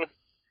reaction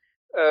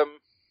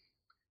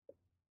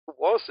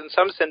was in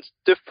some sense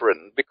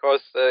different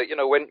because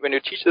when you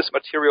teach this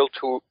material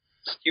to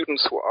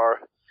students who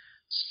are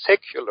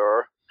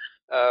secular,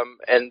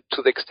 and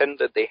to the extent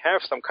that they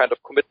have some kind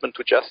of commitment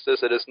to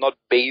justice, it is not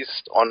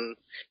based on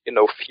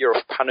fear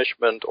of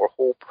punishment or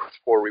hope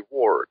for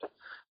reward,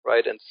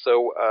 right? And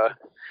so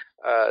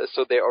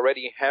so they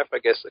already have, I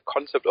guess, a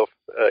concept of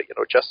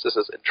justice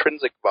as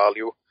intrinsic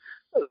value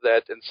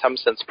that in some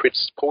sense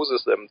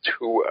predisposes them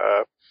to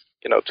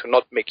to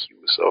not make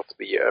use of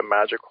the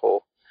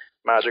magical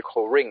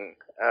ring.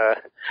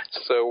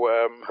 So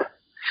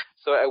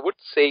I would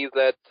say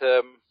that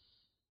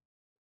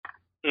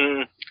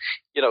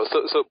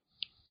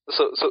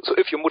so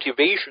if your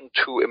motivation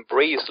to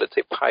embrace, let's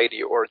say,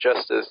 piety or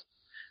justice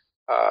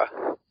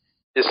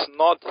is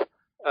not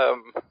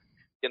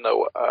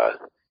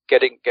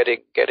getting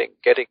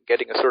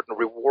a certain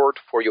reward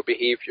for your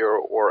behavior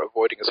or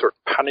avoiding a certain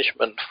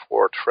punishment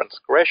for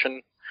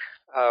transgression,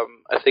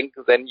 I think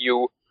then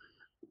you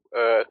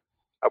are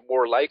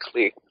more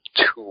likely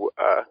to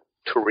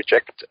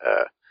reject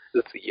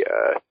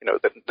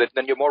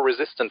then you're more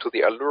resistant to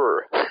the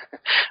allure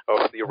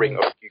of the ring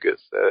of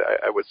Gyges.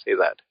 I would say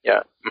that.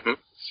 Yeah.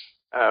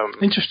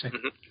 Mm-hmm. Interesting.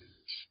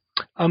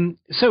 Mm-hmm.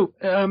 So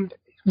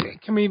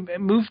can we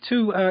move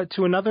to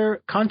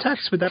another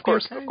context? Would that be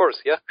okay? Of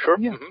course. Yeah. Sure.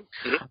 Yeah.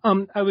 Mm-hmm.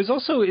 Mm-hmm. I was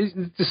also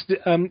just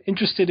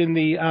interested in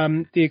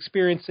the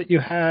experience that you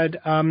had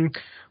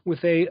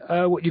with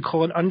what you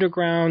call an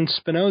underground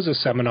Spinoza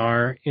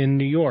seminar in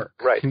New York.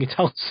 Right. Can you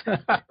tell us?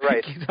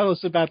 Right. Can you tell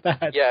us about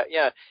that? Yeah.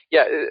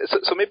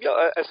 So maybe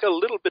I'll say a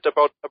little bit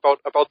about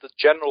the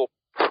general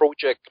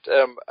project,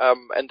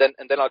 and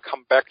then I'll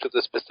come back to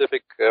the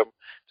specific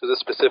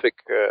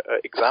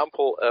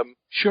example.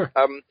 Sure.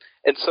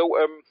 And so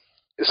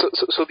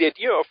the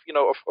idea of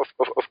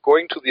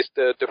going to these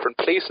different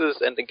places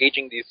and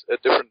engaging these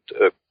different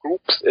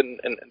groups in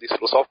these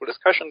philosophical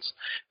discussions.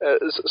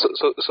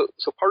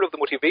 So part of the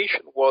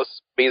motivation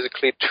was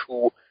basically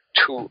to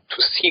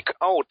seek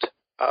out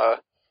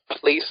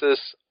places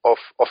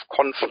of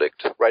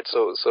conflict, right?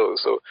 So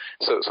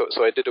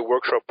I did a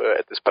workshop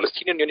at this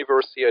Palestinian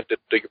university. I did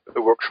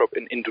a workshop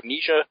in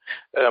Indonesia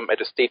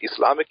at a state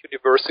Islamic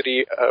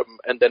university,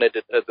 and then I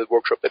did the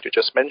workshop that you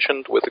just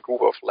mentioned with a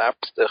group of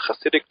lapsed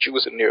Hasidic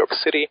Jews in New York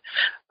City,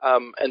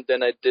 and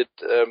then I did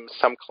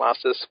some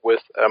classes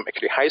with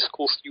actually high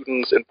school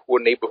students in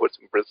poor neighborhoods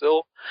in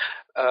Brazil,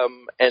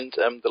 and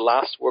the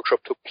last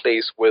workshop took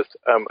place with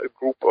a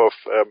group of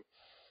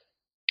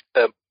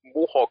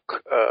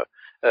Mohawk.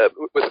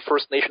 With the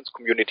First Nations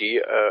community,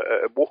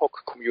 a Mohawk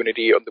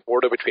community on the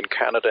border between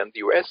Canada and the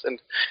U.S., and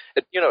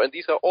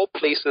these are all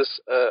places,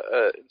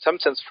 in some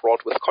sense,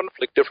 fraught with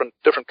conflict, different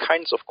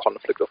kinds of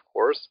conflict, of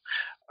course.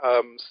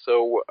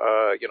 So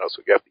you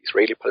have the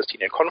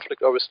Israeli-Palestinian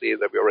conflict, obviously,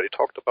 that we already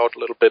talked about a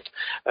little bit.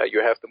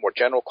 You have the more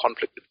general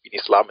conflict between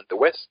Islam and the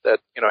West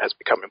that has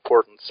become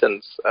important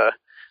since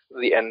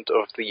the end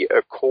of the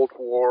Cold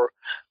War.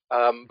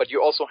 But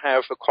you also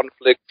have a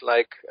conflict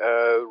like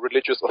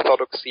religious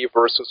orthodoxy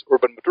versus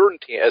urban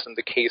modernity, as in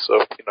the case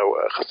of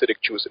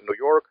Hasidic Jews in New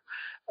York.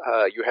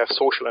 You have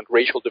social and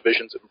racial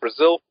divisions in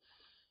Brazil.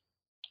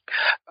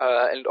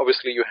 And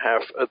obviously you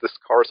have the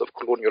scars of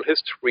colonial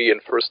history in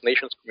First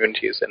Nations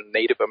communities and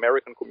Native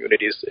American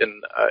communities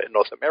in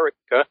North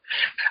America.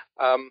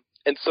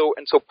 And so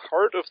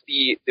part of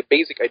the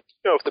basic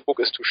idea of the book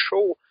is to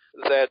show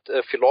that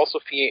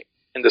philosophy,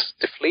 in this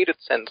deflated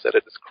sense that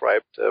I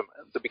described at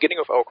the beginning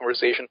of our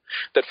conversation,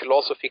 that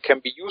philosophy can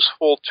be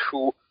useful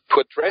to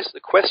address the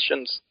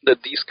questions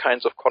that these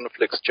kinds of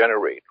conflicts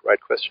generate,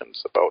 right?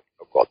 Questions about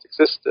God's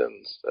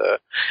existence, the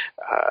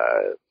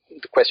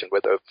question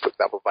whether, for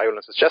example,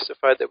 violence is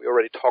justified, that we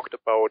already talked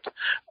about,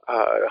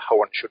 how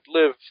one should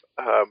live,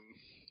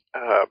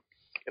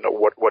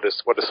 what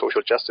is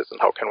social justice and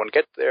how can one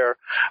get there,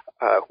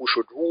 who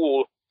should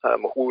rule,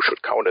 who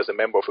should count as a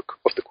member of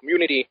the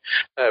community,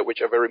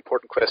 which are very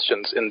important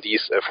questions in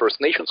these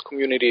First Nations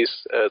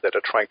communities that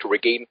are trying to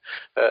regain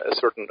a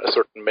certain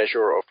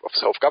measure of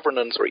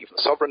self-governance or even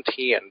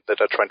sovereignty, and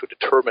that are trying to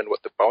determine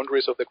what the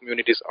boundaries of the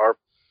communities are.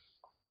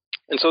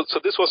 And so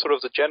this was sort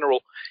of the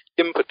general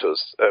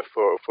impetus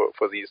for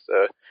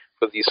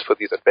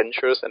these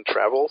adventures and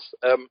travels.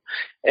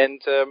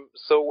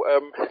 So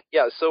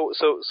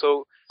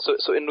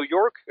in New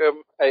York,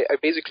 I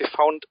basically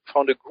found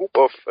a group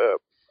of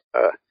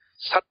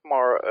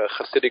Satmar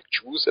Hasidic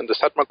Jews, and the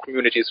Satmar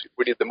community is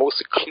really the most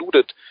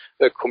secluded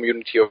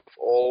community of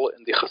all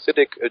in the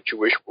Hasidic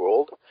Jewish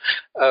world.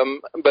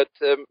 But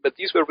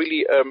these were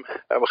really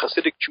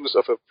Hasidic Jews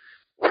of a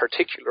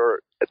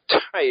particular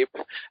type,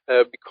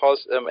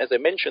 because, as I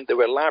mentioned, they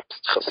were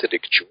lapsed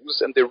Hasidic Jews,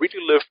 and they really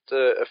lived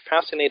a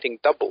fascinating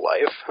double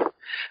life.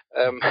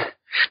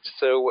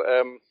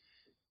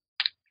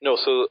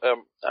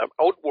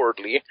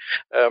 Outwardly,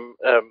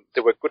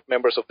 they were good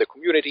members of the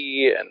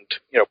community, and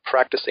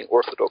practicing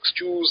Orthodox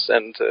Jews,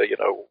 and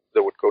they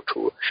would go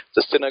to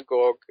the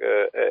synagogue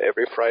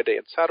every Friday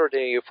and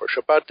Saturday for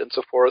Shabbat and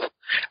so forth.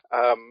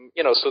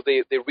 So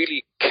they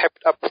really kept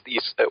up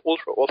these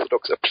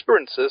ultra-Orthodox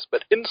appearances,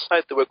 but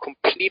inside they were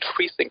complete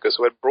freethinkers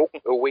who had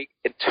broken away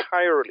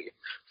entirely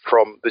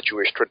from the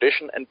Jewish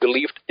tradition and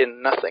believed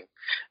in nothing.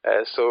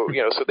 So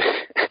there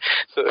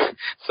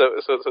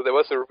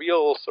was a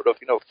real sort of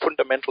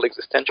fundamental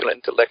existential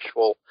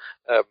intellectual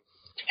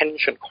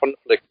tension,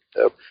 conflict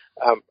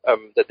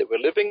that they were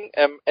living,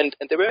 and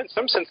they were in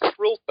some sense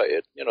thrilled by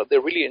it. They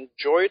really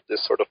enjoyed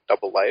this sort of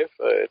double life.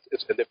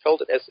 They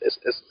felt it as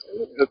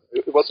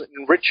it was an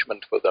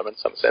enrichment for them in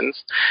some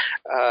sense.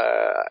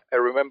 I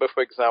remember,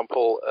 for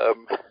example,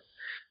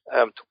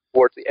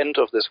 towards the end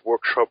of this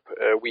workshop,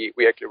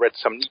 we actually read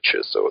some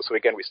Nietzsche. So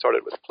again, we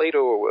started with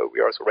Plato.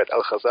 We also read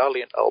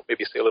Al-Ghazali, and I'll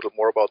maybe say a little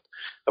more about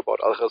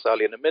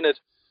Al-Ghazali in a minute.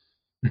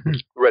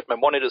 We read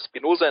Maimonides,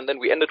 Spinoza, and then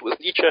we ended with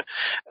Nietzsche.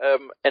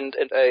 And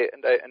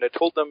I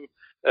told them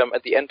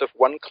at the end of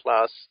one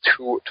class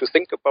to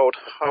think about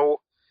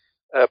how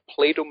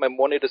Plato,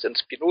 Maimonides, and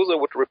Spinoza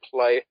would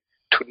reply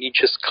to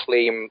Nietzsche's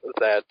claim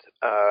that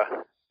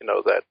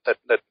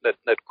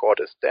that God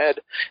is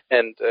dead,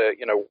 and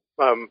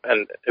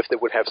and if they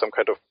would have some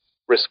kind of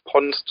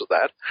response to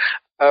that.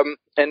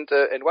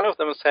 And one of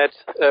them said,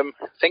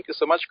 "Thank you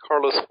so much,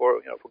 Carlos,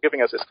 for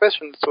giving us this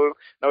question. So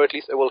now at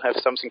least I will have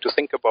something to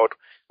think about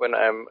when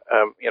I'm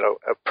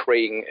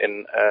praying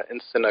in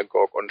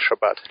synagogue on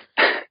Shabbat."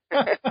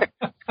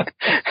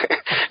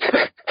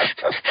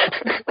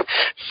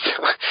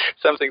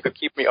 Something to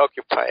keep me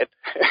occupied.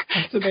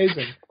 That's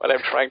amazing. While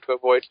I'm trying to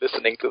avoid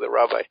listening to the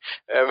rabbi.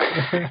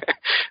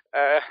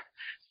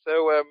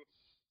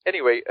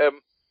 Anyway.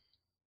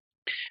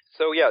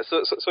 So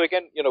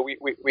again,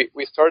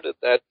 we started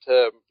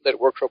that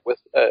workshop with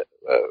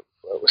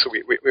so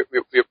we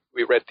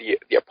read the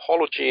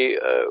Apology,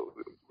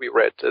 we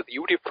read the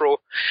Eudipro,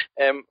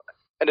 and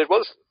it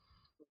was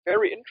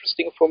very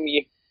interesting for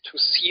me to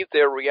see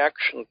their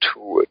reaction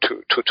to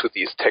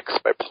these texts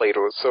by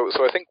Plato. So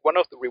I think one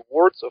of the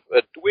rewards of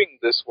doing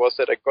this was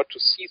that I got to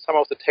see some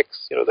of the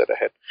texts, that I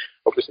had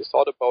obviously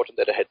thought about and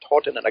that I had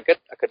taught in an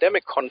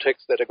academic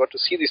context, that I got to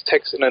see these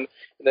texts in an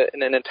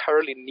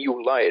entirely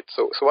new light.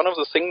 So one of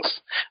the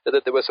things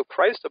that they were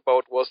surprised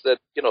about was that,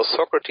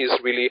 Socrates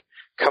really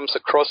comes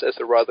across as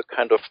a rather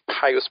kind of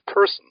pious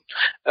person.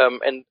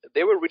 And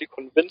they were really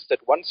convinced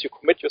that once you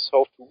commit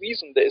yourself to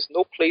reason, there is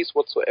no place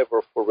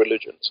whatsoever for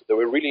religion. So they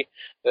were really,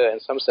 in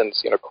some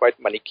sense, quite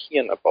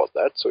Manichaean about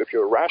that. So if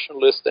you're a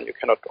rationalist, then you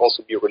cannot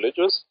also be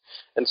religious.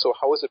 And so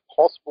how is it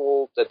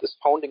possible that this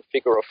founding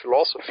figure of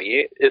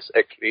philosophy is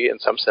actually, in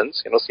some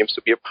sense, seems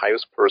to be a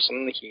pious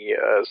person? He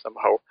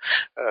somehow,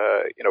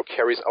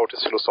 carries out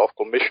his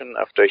philosophical mission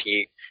after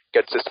he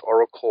gets this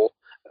oracle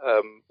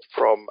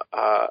from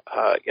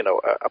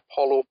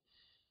Apollo.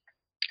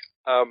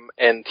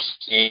 And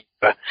he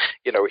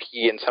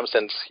in some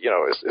sense,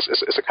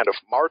 is a kind of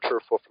martyr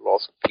for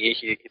philosophy.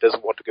 He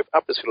doesn't want to give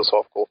up his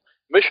philosophical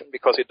mission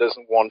because he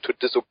doesn't want to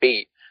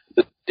disobey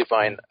the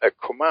divine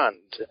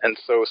command. And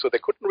so they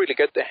couldn't really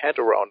get their head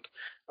around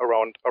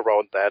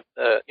that,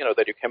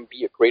 that you can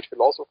be a great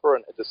philosopher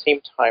and at the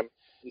same time,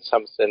 in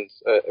some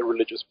sense, a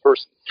religious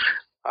person.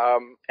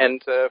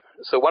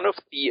 So one of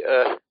the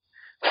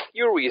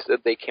theories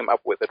that they came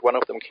up with, that one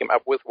of them came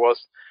up with,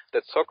 was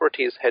that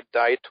Socrates had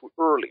died too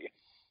early.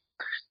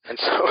 And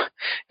so,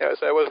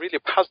 so I was really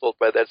puzzled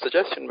by that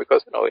suggestion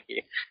because,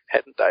 he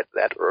hadn't died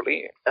that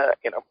early,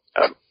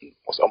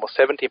 was almost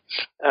 70.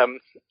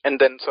 And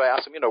then, so I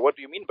asked him, what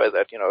do you mean by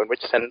that? In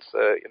which sense,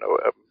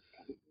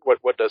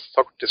 what does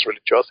Socrates'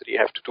 religiosity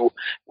have to do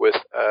with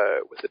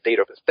the date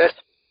of his death?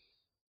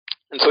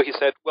 And so he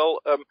said,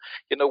 well,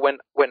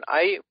 when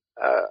I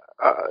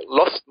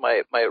lost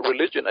my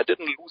religion, I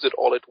didn't lose it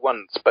all at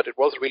once, but it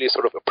was really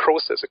sort of a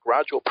process, a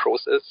gradual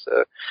process.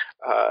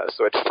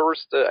 So at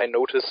first I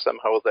noticed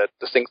somehow that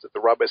the things that the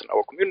rabbis in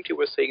our community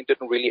were saying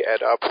didn't really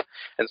add up,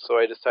 and so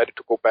I decided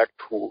to go back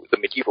to the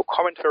medieval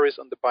commentaries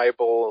on the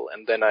Bible,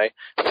 and then I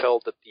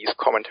felt that these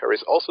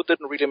commentaries also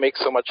didn't really make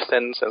so much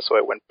sense, and so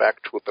I went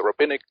back to the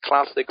rabbinic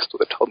classics, to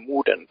the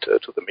Talmud and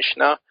to the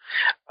Mishnah,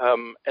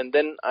 and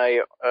then I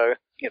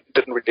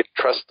didn't really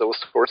trust those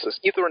sources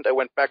either, and I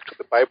went back to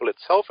the Bible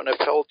itself, and I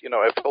felt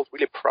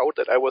really proud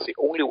that I was the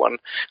only one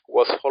who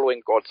was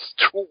following God's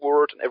true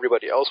word, and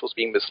everybody else was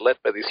being misled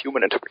by these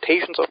human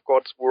interpretations of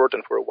God's word.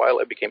 And for a while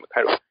I became a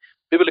kind of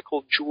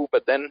biblical Jew,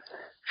 but then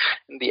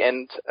in the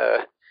end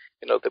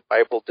the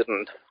Bible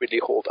didn't really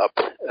hold up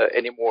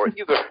anymore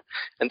either,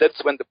 and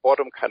that's when the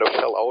bottom kind of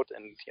fell out,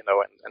 and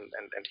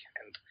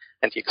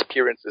he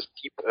experienced this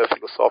deep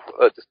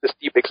this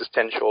deep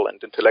existential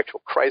and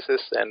intellectual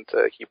crisis, and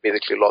he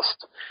basically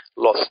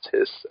lost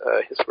his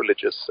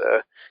religious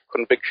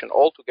conviction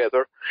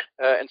altogether,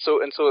 and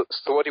so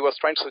what he was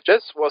trying to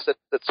suggest was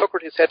that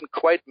Socrates hadn't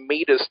quite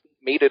made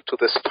it to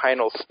this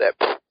final step.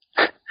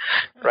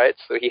 Right,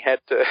 so he had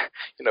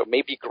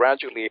maybe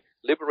gradually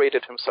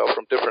liberated himself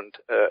from different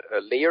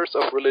layers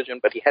of religion,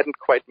 but he hadn't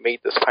quite made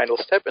this final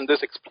step, and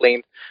this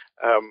explained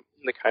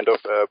the kind of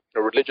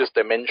religious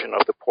dimension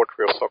of the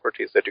portrait of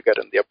Socrates that you get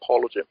in the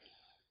Apology.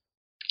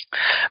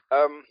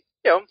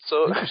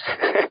 So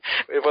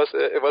it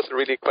was a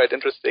really quite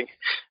interesting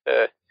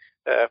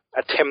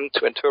attempt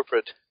to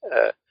interpret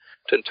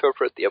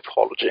the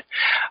Apology,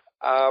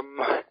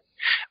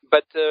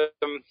 but.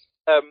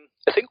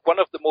 I think one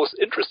of the most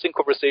interesting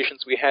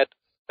conversations we had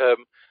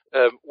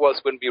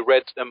was when we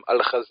read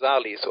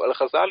Al-Ghazali. So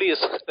Al-Ghazali is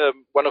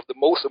one of the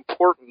most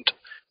important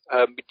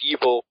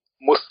medieval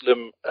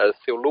Muslim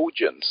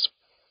theologians.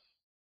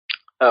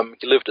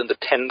 He lived in the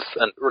 10th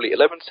and early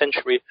 11th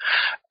century,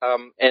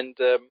 and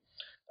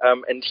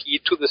he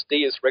to this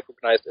day is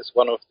recognized as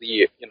one of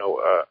the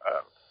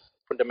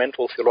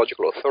fundamental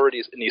theological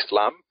authorities in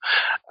Islam.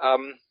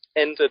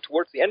 And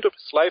towards the end of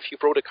his life, he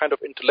wrote a kind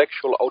of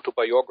intellectual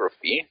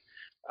autobiography.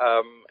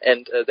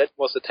 And that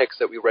was the text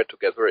that we read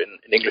together in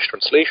English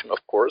translation,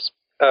 of course.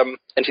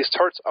 And he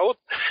starts out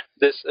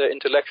this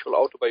intellectual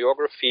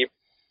autobiography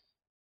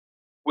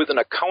with an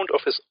account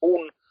of his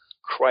own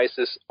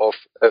crisis of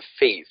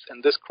faith.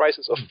 And this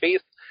crisis of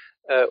faith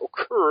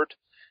occurred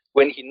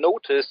when he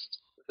noticed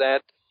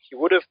that he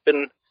would have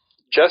been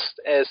just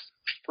as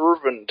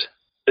fervent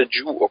a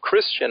Jew or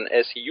Christian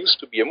as he used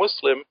to be a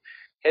Muslim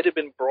had he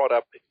been brought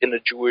up in a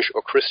Jewish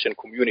or Christian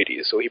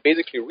community. So he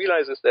basically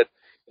realizes that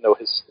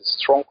his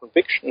strong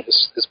conviction,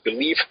 his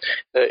belief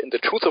in the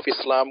truth of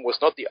Islam was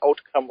not the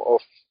outcome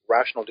of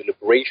rational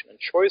deliberation and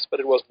choice, but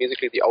it was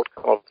basically the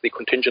outcome of the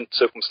contingent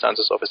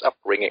circumstances of his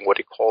upbringing, what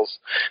he calls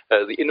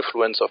the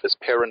influence of his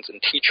parents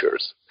and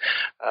teachers.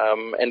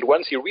 And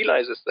once he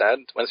realizes that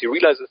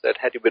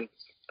had he been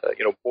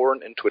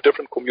born into a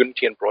different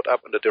community and brought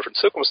up under different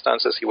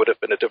circumstances, he would have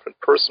been a different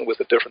person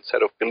with a different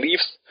set of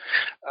beliefs.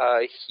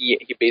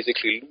 He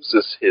basically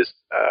loses his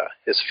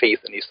faith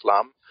in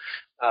Islam.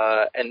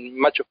 And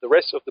much of the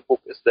rest of the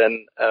book is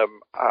then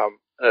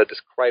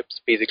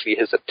describes basically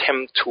his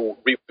attempt to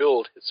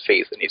rebuild his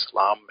faith in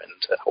Islam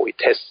and how he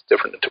tests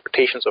different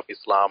interpretations of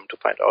Islam to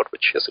find out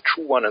which is a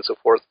true one and so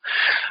forth.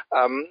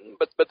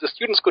 But the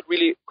students could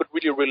really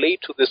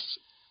relate to this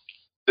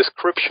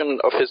description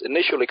of his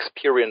initial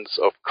experience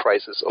of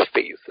crisis of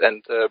faith,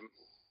 and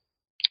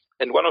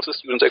one of the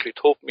students actually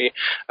told me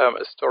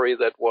a story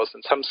that was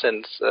in some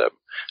sense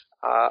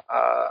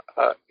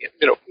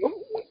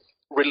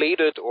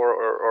related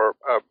or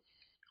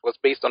was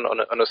based on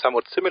a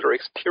somewhat similar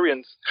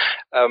experience,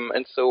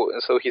 and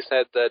so he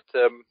said that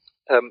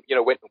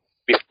when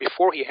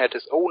before he had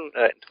his own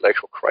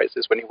intellectual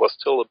crisis, when he was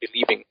still a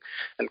believing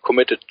and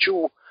committed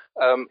Jew,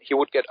 he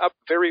would get up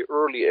very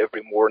early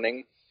every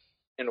morning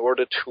in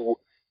order to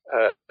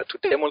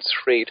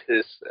demonstrate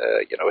his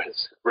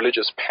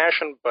religious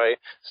passion by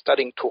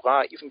studying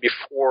Torah even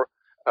before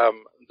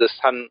the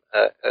sun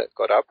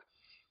got up.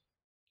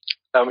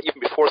 Even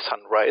before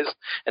sunrise,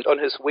 and on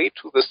his way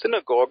to the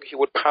synagogue, he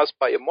would pass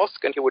by a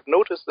mosque, and he would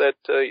notice that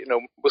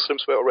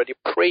Muslims were already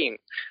praying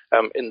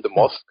in the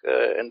mosque,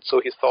 and so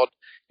he thought,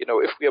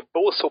 if we are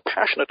both so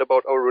passionate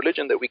about our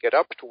religion that we get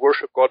up to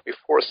worship God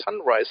before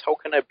sunrise, how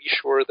can I be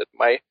sure that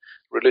my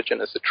religion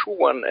is the true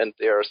one and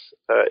theirs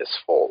is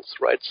false?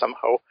 Right?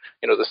 Somehow,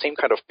 the same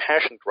kind of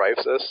passion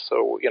drives us.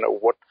 So,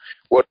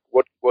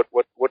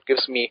 what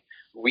gives me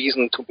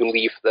reason to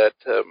believe that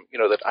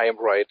that I am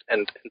right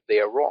and they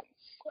are wrong?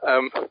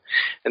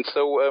 And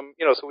so,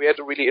 so we had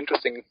a really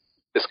interesting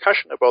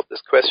discussion about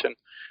this question,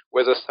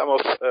 whether some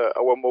of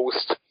our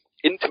most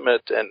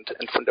intimate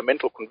and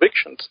fundamental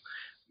convictions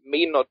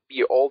may not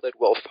be all that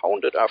well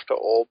founded after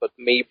all, but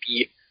may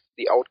be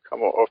the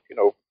outcome of,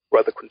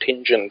 rather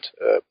contingent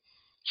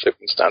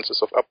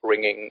circumstances of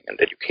upbringing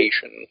and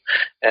education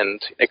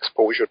and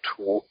exposure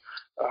to,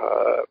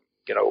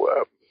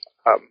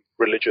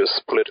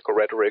 religious, political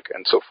rhetoric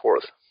and so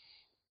forth.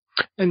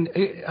 And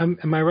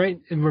am I right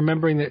in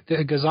remembering that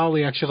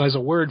Ghazali actually has a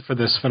word for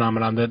this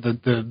phenomenon,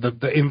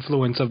 the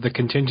influence of the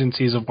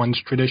contingencies of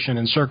one's tradition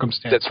and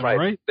circumstance? That's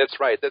right. That's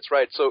right.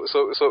 So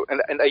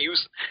I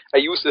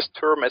use this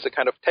term as a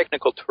kind of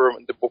technical term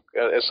in the book.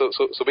 So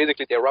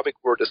basically, the Arabic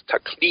word is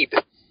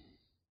taqlid.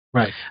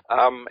 Right.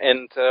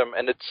 And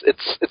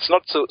it's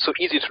not so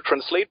easy to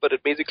translate, but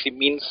it basically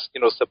means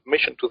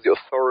submission to the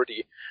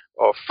authority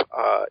of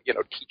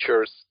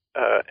teachers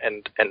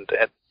and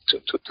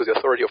to the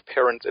authority of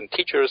parents and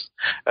teachers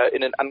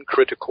in an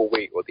uncritical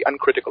way, or the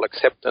uncritical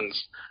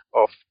acceptance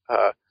of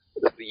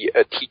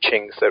the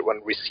teachings that one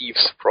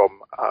receives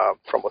from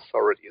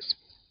authorities.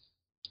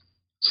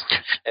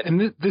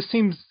 And this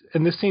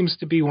seems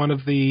to be one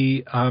of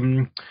the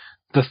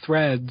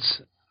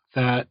threads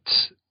that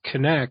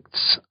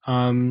connects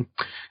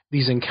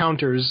these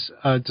encounters,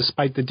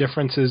 despite the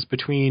differences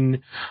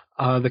between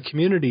the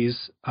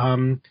communities.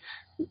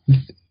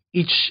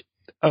 Each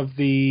of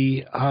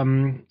the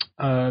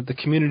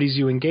communities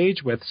you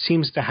engage with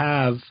seems to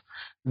have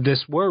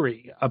this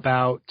worry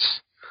about,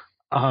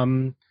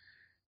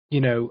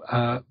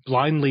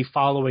 blindly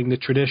following the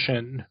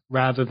tradition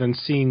rather than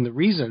seeing the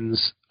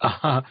reasons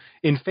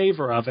in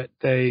favor of it.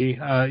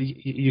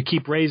 You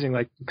keep raising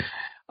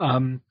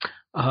the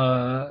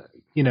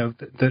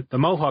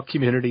Mohawk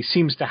community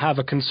seems to have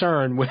a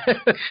concern with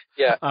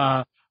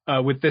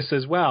with this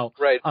as well.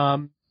 Right.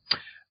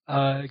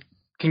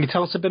 Can you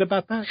tell us a bit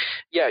about that?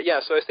 Yeah.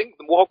 So I think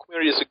the Mohawk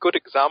community is a good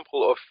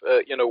example of,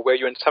 where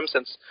you, in some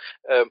sense,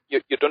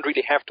 you don't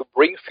really have to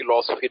bring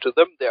philosophy to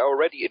them. They're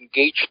already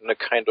engaged in a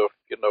kind of,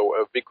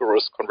 a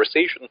vigorous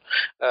conversation,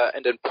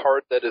 and in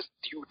part that is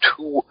due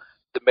to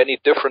the many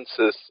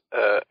differences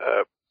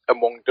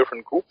among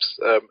different groups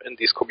in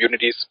these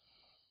communities.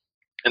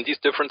 And these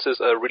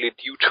differences are really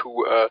due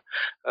to,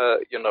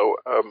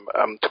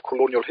 to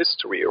colonial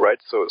history, right?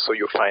 So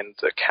you find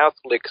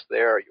Catholics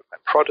there, you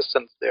find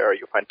Protestants there,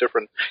 you find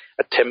different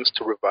attempts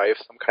to revive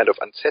some kind of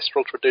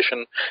ancestral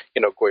tradition,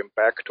 going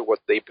back to what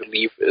they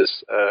believe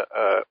is,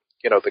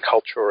 the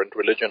culture and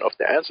religion of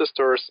their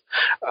ancestors.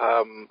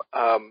 And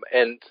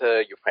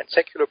you find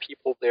secular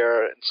people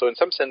there. And so in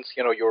some sense,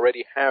 you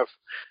already have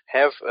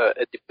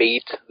a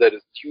debate that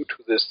is due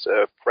to this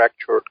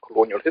fractured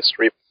colonial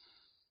history.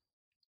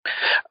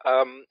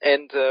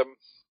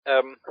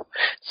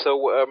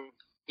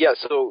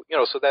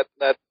 So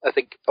that I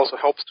think also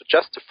helps to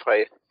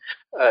justify,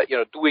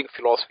 doing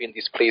philosophy in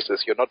these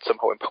places. You're not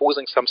somehow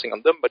imposing something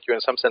on them, but you're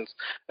in some sense,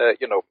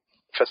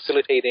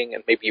 facilitating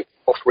and maybe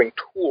offering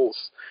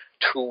tools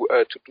to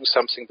do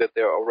something that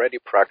they're already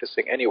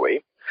practicing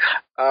anyway.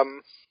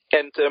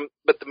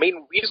 But the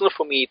main reason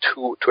for me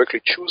to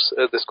actually choose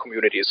this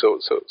community, so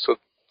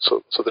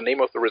the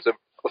name of the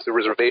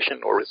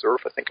reservation or reserve,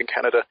 I think in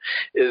Canada,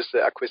 is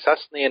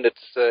Akwesasne, and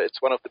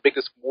it's one of the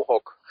biggest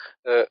Mohawk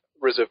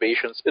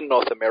reservations in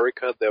North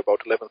America. There are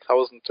about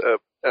 11,000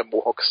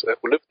 Mohawks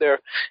who live there,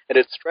 and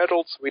it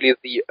straddles really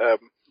the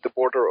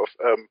border of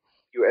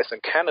U.S.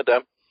 and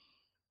Canada.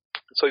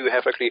 So you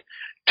have actually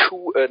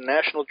two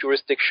national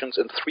jurisdictions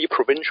and three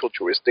provincial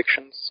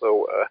jurisdictions.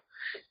 So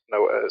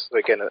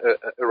again,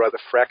 a rather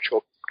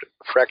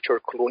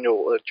fractured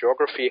colonial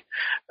geography.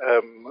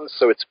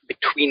 So it's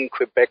between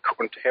Quebec,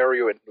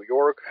 Ontario, and New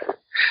York.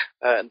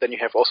 And then you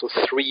have also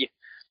three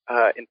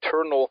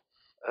internal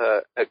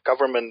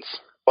governments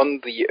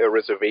on the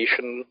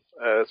reservation,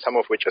 some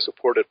of which are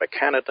supported by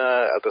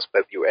Canada, others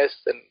by the U.S.,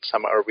 and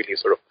some are really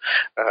sort of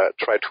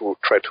try to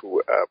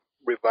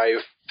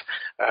revive,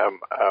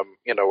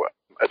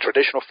 a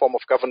traditional form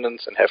of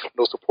governance and have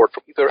no support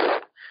from either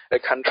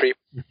country.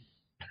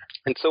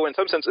 And so, in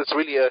some sense, it's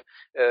really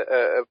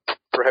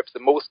perhaps the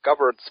most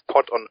governed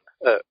spot on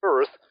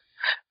Earth.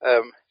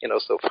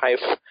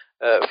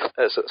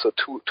 So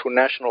two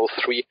national,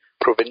 three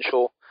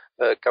provincial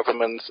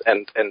governments,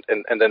 and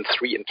then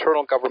three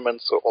internal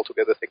governments. So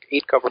altogether, I think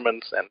 8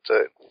 governments, and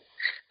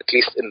at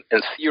least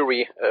in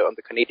theory, on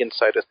the Canadian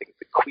side, I think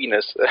the Queen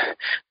is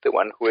the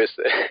one who is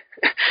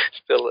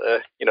still,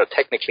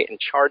 technically in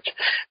charge.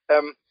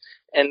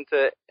 And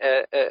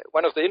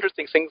one of the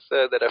interesting things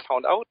that I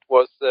found out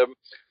was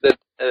that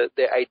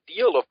the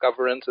ideal of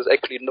governance is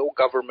actually no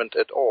government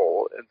at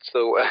all. And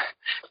so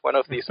one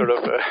of the sort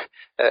of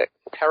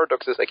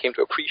paradoxes I came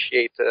to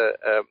appreciate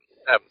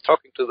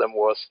talking to them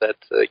was that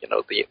the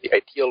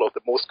ideal of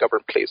the most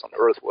governed place on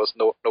Earth was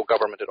no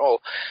government at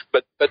all.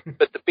 But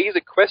the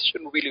basic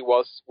question really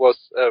was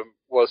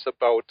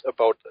about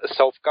a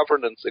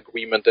self-governance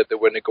agreement that they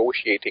were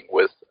negotiating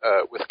with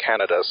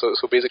Canada.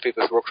 So basically,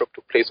 this workshop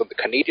took place on the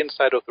Canadian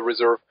side of the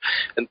reserve,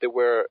 and they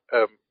were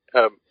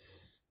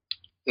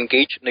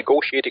engaged in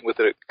negotiating with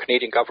the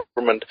Canadian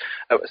government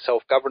a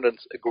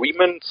self-governance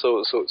agreement.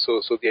 So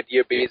the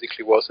idea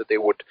basically was that they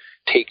would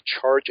take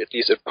charge, at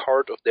least a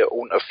part of their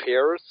own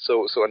affairs.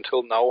 So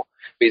until now,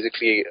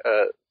 basically,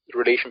 the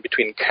relation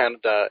between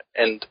Canada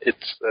and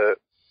its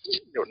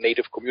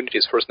native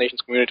communities, First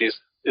Nations communities,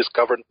 is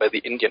governed by the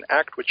Indian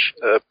Act, which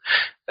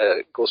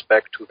goes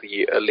back to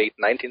the late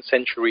 19th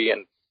century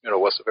and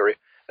was a very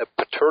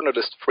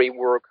paternalist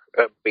framework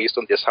based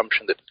on the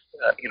assumption that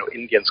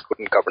Indians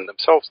couldn't govern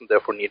themselves and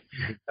therefore need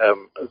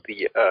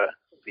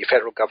the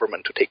federal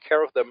government to take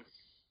care of them.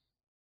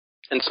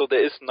 And so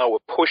there is now a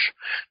push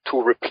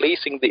to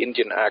replacing the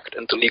Indian Act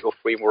and the legal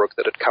framework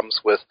that it comes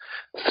with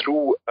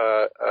through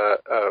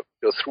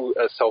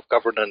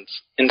self-governance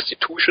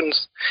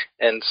institutions.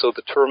 And so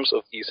the terms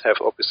of these have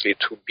obviously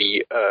to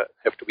be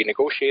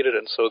negotiated.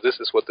 And so this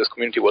is what this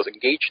community was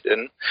engaged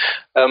in.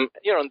 And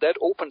that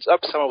opens up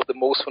some of the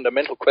most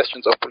fundamental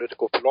questions of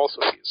political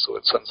philosophy. So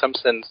it's in some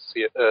sense,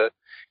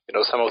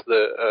 some of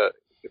the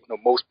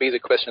most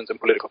basic questions in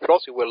political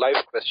philosophy were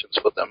life questions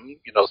for them.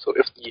 So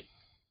if the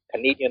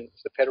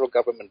federal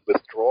government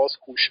withdraws,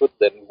 who should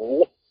then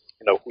rule?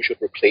 Who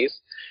should replace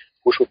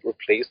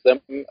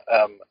them?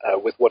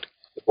 With what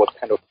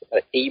kind of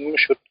aim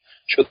should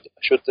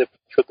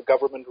the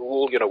government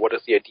rule? What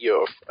is the idea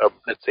of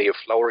let's say a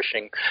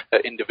flourishing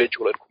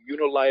individual and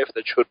communal life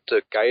that should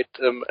guide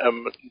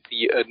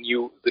the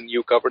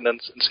new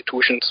governance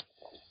institutions?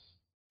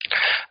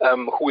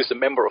 Who is a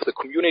member of the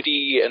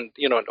community? And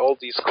and all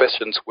these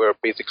questions were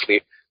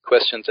basically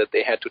questions that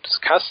they had to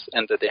discuss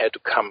and that they had to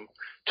come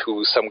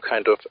to some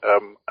kind of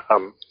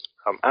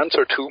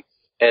answer to.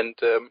 And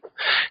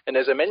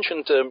as I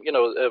mentioned,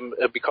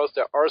 because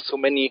there are so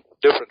many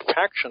different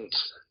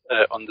factions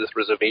on this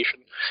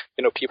reservation,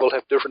 people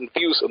have different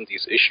views on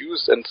these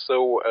issues. And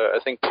so I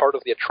think part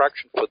of the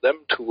attraction for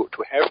them to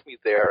have me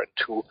there and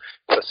to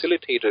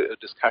facilitate a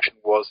discussion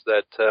was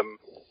that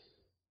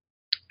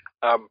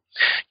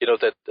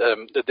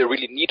that they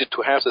really needed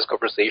to have this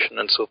conversation,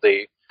 and so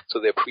they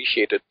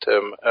appreciated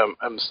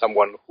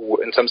someone who,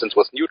 in some sense,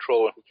 was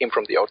neutral, who came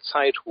from the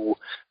outside, who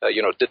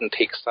didn't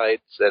take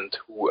sides, and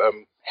who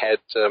had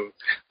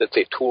let's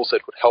say tools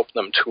that would help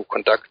them to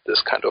conduct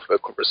this kind of a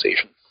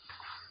conversation.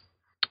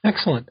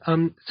 Excellent.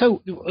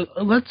 So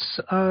let's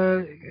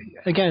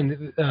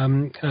again,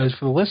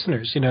 for the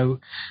listeners,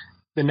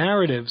 the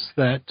narratives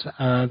that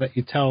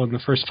you tell in the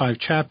first 5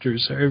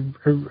 chapters are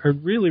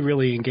really,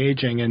 really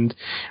engaging, and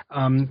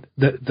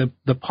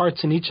the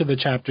parts in each of the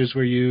chapters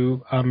where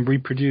you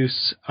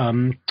reproduce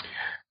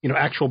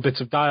actual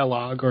bits of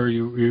dialogue, or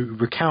you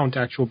recount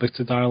actual bits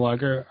of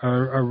dialogue,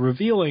 are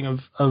revealing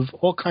of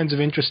all kinds of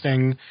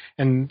interesting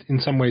and in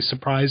some ways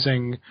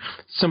surprising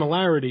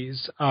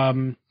similarities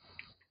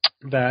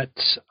that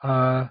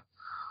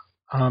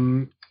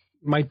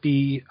might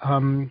be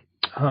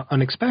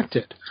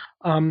unexpected.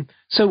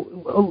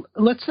 So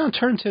let's now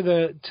turn to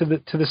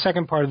the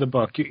second part of the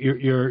book,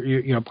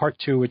 your part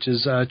 2, which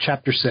is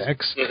chapter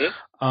 6,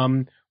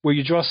 where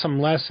you draw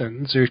some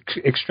lessons or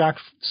extract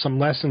some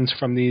lessons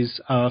from these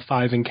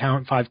 5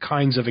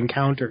 kinds of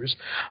encounters.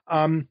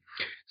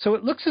 So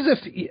it looks as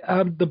if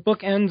the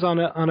book ends on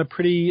a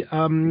pretty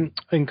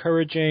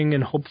encouraging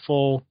and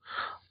hopeful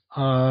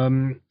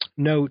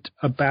note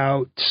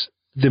about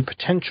the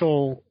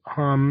potential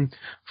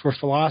for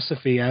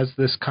philosophy as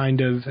this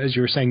kind of, as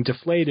you were saying,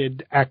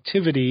 deflated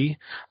activity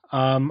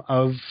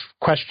of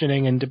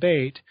questioning and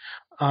debate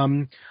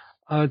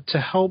to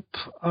help,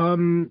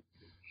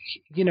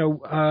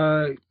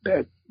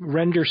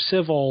 render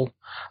civil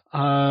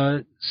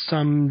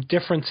some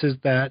differences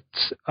that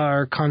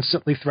are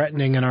constantly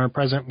threatening in our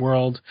present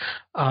world,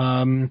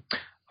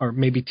 or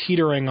maybe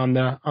teetering on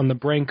the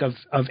brink of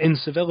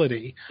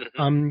incivility.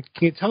 Can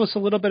you tell us a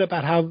little bit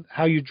about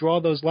how you draw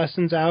those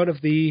lessons out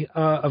of the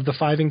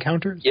 5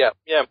 encounters? Yeah.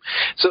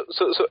 So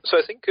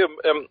I think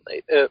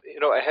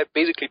I had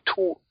basically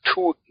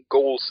two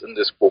goals in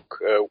this book.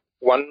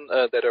 One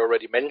that I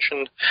already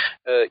mentioned,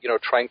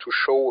 trying to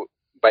show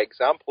by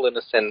example, in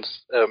a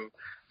sense,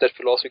 that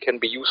philosophy can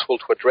be useful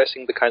to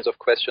addressing the kinds of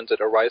questions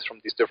that arise from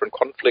these different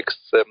conflicts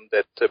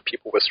that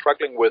people were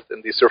struggling with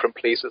in these different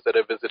places that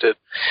I visited.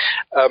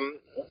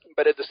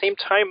 But at the same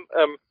time,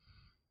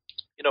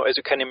 as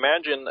you can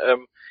imagine,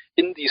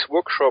 in these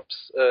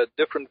workshops,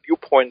 different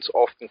viewpoints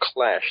often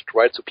clashed,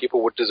 right? So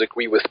people would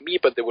disagree with me,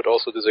 but they would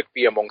also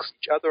disagree amongst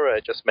each other.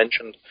 I just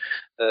mentioned,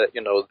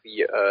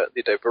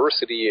 the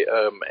diversity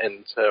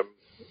and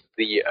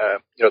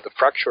the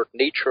fractured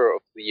nature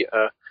of the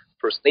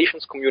First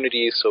Nations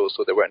community. So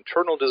there were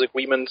internal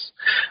disagreements,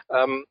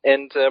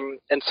 and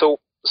so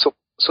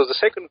the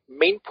second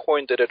main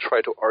point that I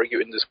try to argue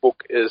in this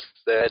book is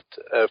that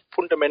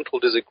fundamental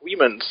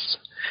disagreements,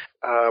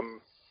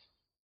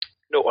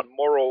 on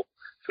moral,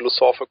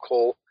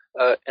 philosophical,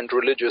 and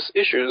religious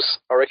issues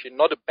are actually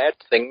not a bad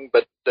thing,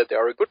 but that they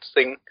are a good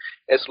thing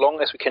as long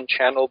as we can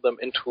channel them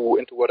into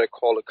what I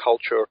call a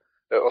culture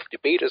of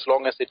debate, as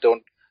long as they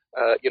don't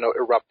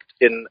erupt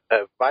in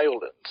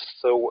violence.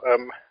 So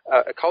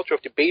a culture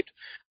of debate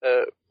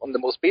on the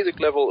most basic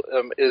level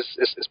is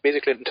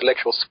basically an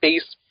intellectual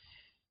space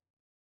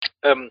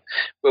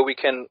where we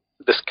can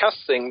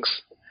discuss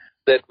things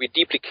that we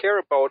deeply care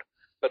about,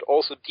 but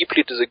also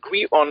deeply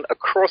disagree on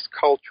across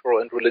cultural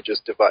and religious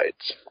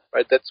divides.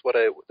 Right? That's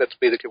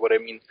basically what I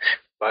mean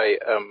by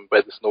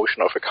this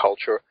notion of a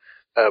culture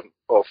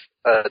of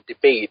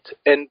debate.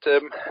 And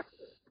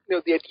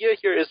the idea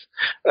here is,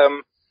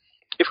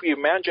 if we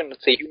imagine,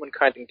 let's say,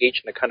 humankind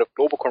engaged in a kind of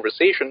global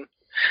conversation,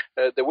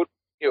 there would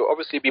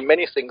obviously be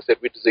many things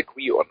that we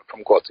disagree on,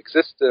 from God's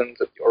existence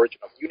and the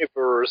origin of the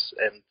universe,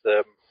 and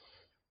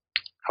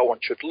how one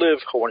should live,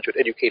 how one should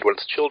educate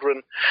one's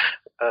children,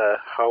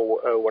 how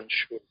one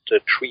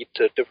should treat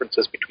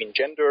differences between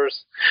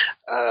genders,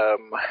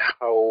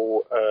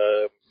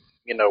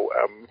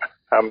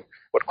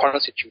 what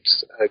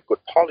constitutes good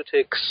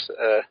politics,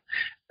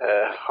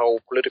 how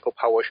political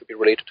power should be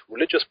related to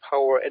religious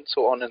power, and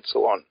so on and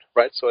so on,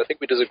 right? So I think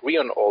we disagree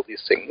on all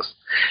these things.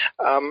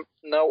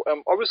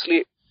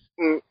 Obviously,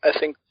 I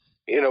think,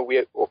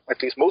 we, or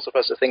at least most of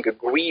us, I think,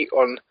 agree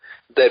on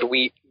that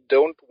we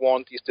don't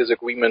want these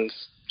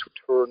disagreements to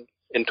turn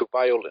into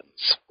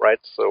violence, right?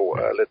 So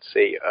let's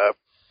say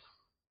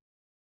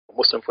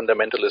Muslim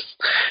fundamentalists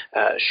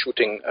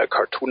shooting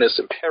cartoonists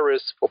in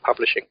Paris for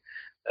publishing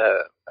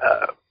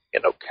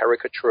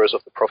caricatures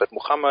of the Prophet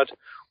Muhammad,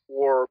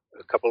 or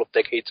a couple of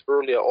decades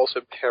earlier, also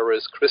in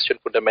Paris, Christian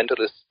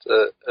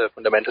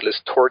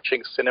fundamentalists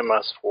torching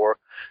cinemas for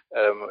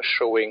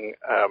showing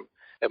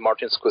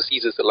Martin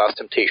Scorsese's The Last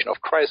Temptation of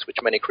Christ,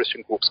 which many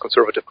Christian groups,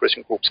 conservative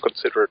Christian groups,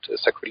 considered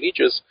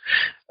sacrilegious.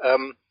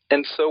 So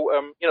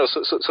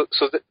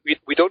that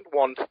we don't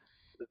want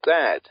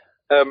that.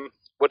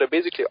 What I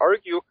basically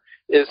argue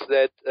is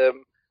that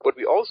what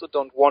we also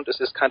don't want is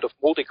this kind of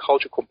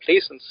multicultural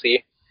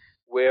complacency,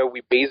 where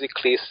we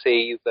basically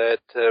say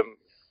that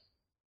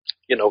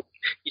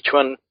each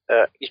one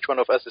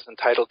of us is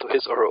entitled to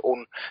his or her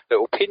own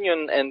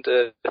opinion, and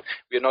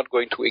we are not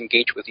going to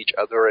engage with each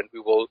other, and we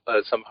will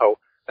somehow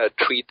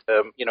treat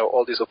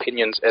all these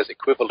opinions as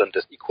equivalent,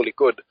 as equally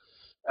good.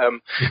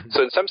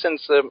 So in some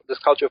sense, this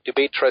culture of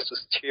debate tries to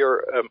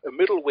steer a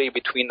middle way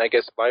between, I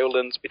guess,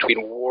 violence,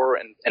 between war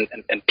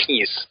and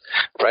peace,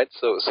 right?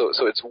 So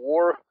it's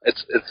war.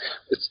 It's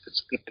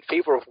in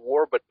favor of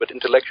war, but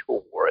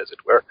intellectual war, as it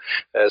were.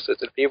 So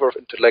it's in favor of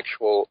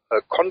intellectual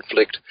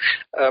conflict.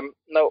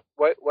 Now,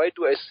 why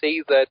do I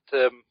say that?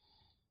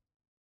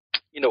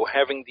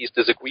 Having these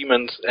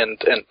disagreements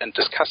and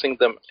discussing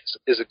them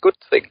is a good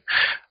thing.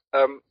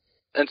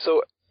 And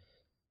so,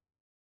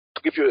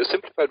 to give you a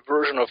simplified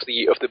version of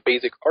the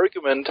basic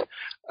argument,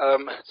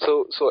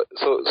 so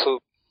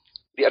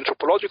the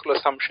anthropological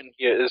assumption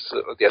here is,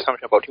 the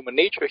assumption about human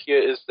nature here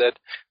is that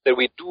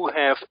we do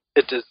have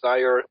a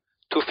desire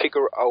to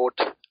figure out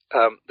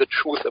the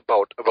truth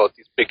about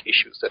these big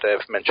issues that I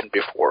have mentioned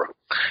before.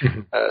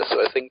 Mm-hmm.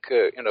 So I think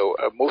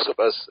most of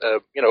us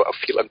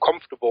feel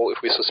uncomfortable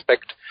if we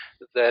suspect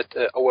that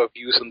our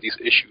views on these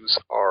issues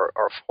are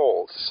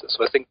false.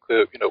 So I think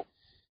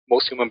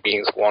most human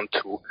beings want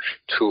to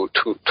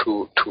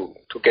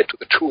get to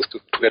the truth, to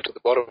get to the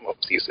bottom of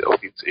these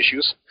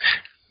issues.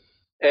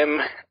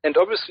 And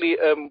obviously,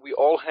 we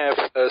all have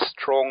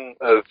strong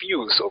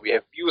views, or we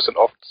have views, and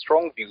often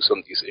strong views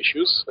on these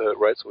issues,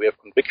 right? So we have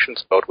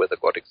convictions about whether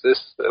God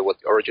exists, what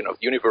the origin of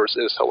the universe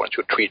is, how one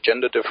should treat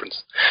gender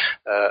difference,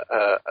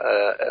 how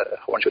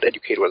one should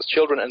educate one's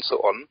children, and so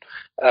on.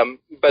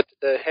 But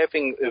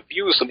having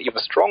views, and even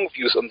strong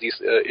views on these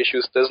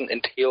issues, doesn't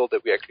entail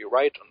that we actually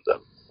write on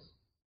them.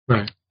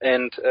 Right.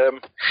 And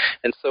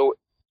so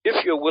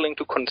if you're willing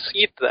to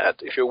concede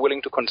that,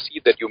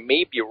 you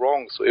may be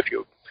wrong, so if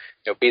you're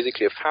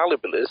basically a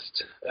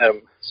fallibilist,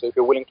 so if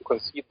you're willing to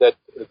concede that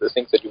the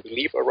things that you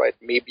believe are right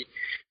may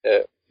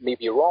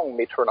be wrong,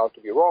 may turn out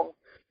to be wrong,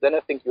 then I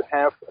think you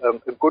have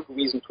a good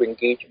reason to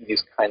engage in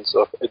these kinds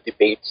of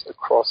debates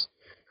across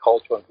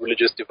cultural and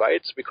religious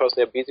divides, because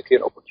they're basically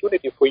an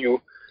opportunity for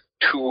you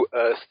to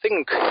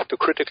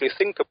critically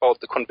think about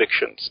the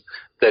convictions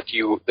that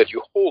you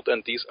hold,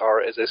 and these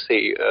are, as I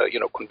say,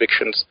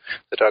 convictions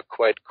that are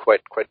quite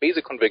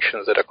basic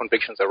convictions, that are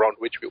convictions around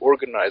which we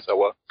organize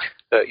our,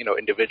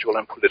 individual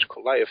and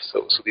political life.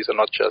 So these are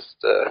not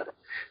just,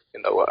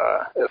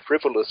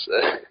 frivolous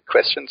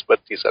questions, but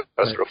these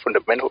are sort of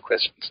fundamental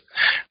questions.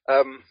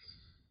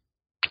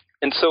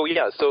 And so,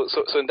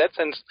 so in that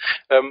sense,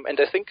 and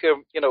I think,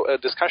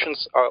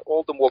 discussions are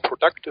all the more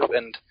productive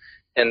and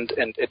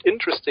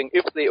interesting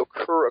if they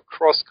occur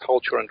across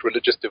culture and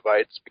religious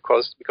divides,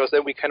 because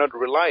then we cannot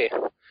rely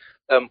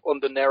on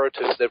the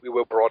narratives that we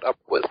were brought up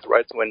with,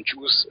 right? When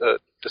Jews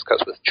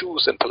discuss with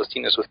Jews, and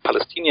Palestinians with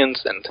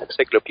Palestinians, and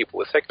secular people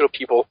with secular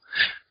people,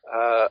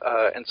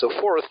 and so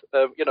forth,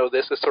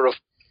 there's this sort of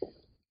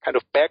kind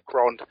of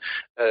background,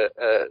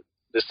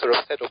 this sort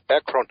of set of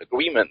background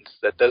agreements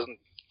that doesn't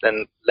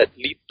then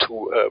lead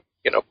to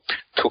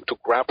to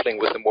grappling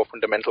with the more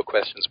fundamental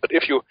questions. But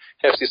if you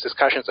have these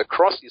discussions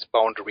across these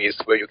boundaries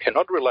where you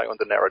cannot rely on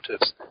the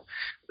narratives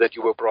that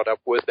you were brought up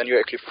with, then you're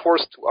actually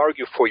forced to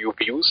argue for your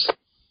views.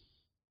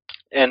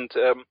 And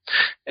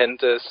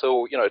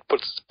so it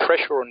puts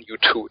pressure on you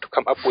to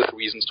come up with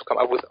reasons, to come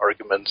up with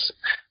arguments,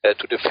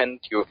 to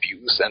defend your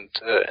views, and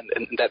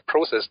in that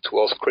process to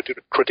also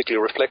critically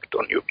reflect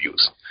on your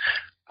views.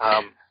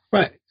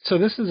 Right. So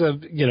this is a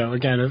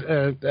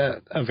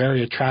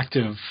very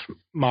attractive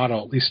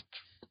model, at least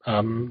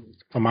from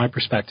my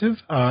perspective,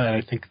 and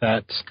I think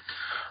that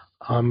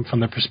from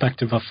the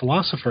perspective of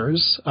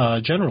philosophers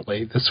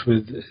generally, this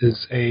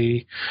is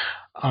a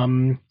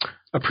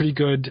pretty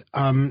good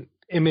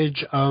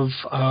image of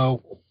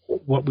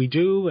what we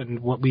do and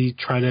what we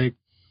try to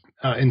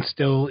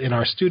instill in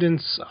our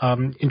students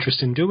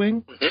interest in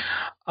doing.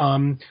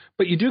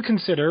 But you do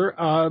consider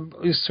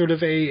sort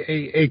of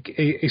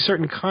a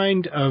certain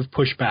kind of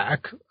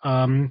pushback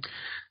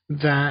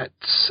that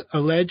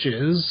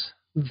alleges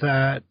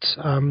that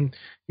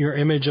your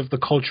image of the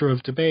culture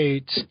of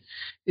debate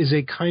is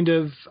a kind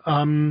of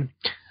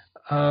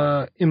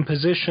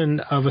imposition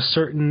of a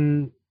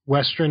certain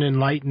Western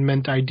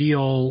Enlightenment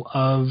ideal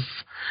of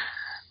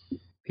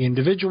the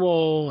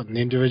individual and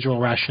the individual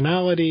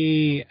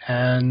rationality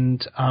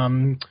and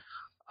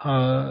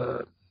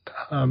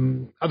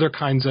other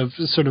kinds of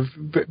sort of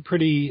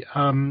pretty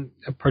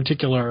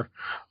particular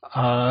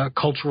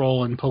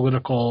cultural and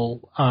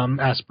political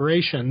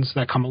aspirations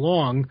that come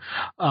along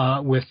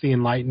with the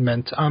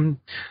Enlightenment.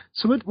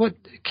 So what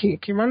can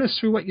you run us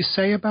through what you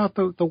say about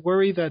the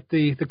worry that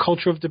the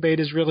culture of debate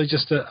is really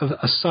just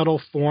a subtle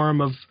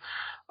form of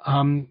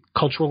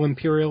cultural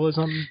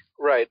imperialism?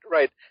 Right.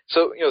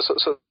 So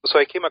so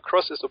I came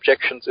across these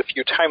objections a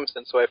few times,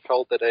 and so I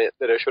felt that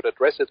I should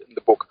address it in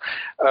the book.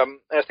 And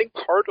I think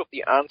part of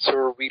the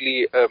answer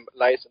really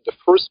lies in the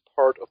first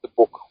part of the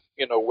book,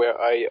 where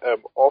I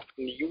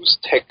often use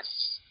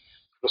texts,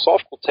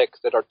 philosophical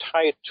texts that are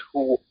tied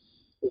to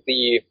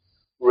the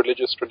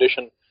religious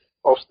tradition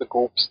of the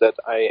groups that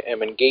I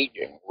am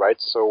engaging. Right.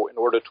 So in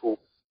order to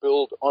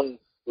build on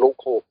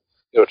local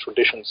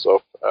traditions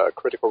of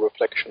critical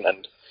reflection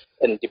and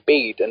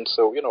debate. And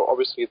so,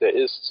 obviously there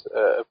is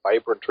a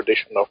vibrant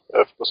tradition of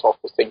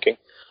philosophical thinking,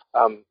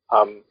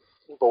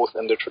 both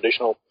in the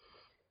traditional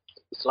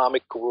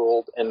Islamic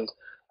world and,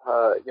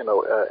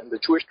 in the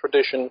Jewish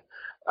tradition.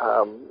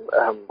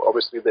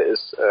 Obviously there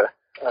is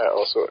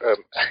also,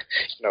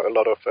 a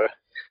lot of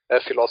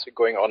philosophy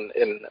going on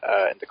in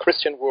the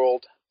Christian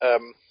world. Now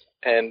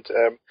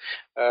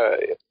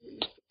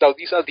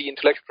these are the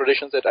intellectual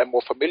traditions that I'm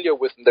more familiar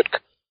with and that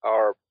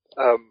are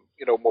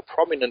more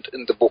prominent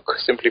in the book,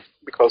 simply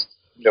because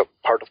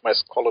part of my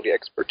scholarly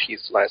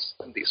expertise lies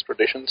in these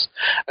traditions.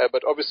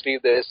 But obviously,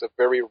 there is a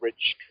very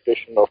rich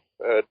tradition of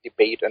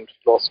debate and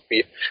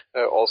philosophy,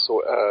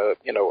 also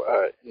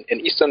in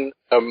Eastern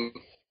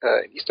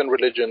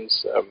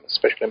religions,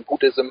 especially in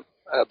Buddhism,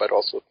 but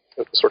also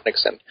to a certain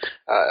extent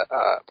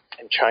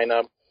in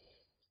China.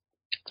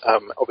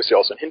 Obviously,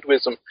 also in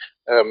Hinduism,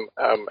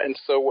 and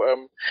so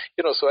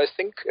so I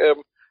think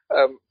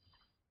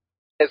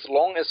as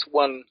long as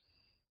one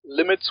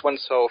limits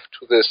oneself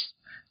to this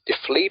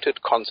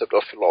deflated concept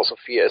of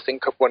philosophy, I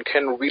think one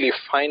can really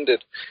find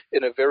it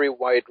in a very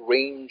wide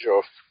range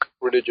of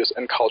religious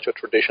and cultural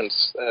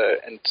traditions.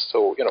 And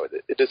so,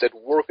 it is at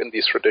work in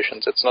these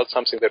traditions. It's not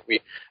something that we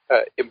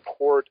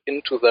import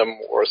into them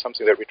or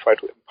something that we try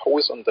to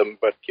impose on them,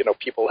 but,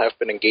 people have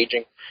been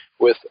engaging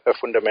with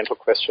fundamental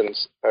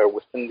questions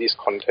within these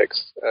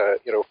contexts,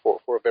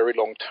 for a very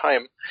long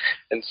time.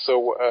 And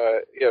so,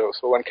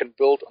 so one can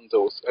build on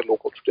those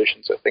local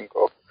traditions, I think,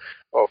 of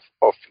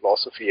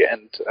philosophy.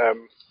 And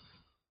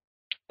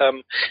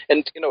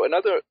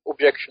another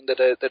objection that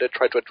I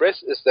try to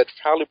address is that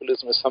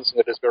fallibilism is something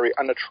that is very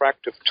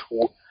unattractive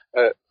to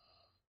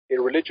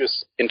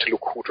religious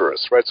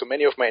interlocutors, right? So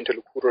many of my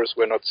interlocutors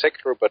were not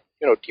secular, but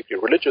deeply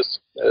religious,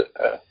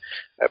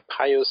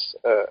 pious,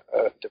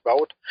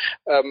 devout,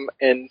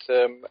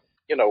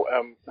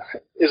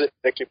 is it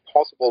actually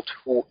possible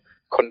to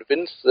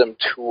convince them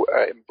to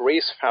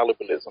embrace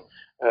fallibilism?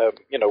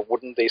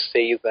 Wouldn't they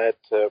say that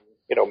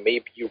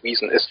maybe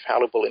reason is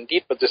fallible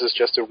indeed, but this is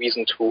just a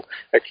reason to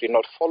actually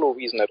not follow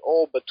reason at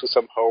all, but to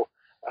somehow,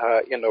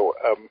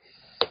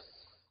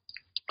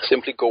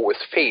 simply go with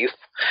faith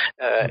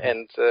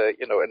and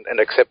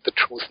accept the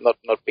truth, not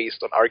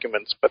based on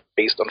arguments, but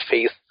based on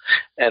faith,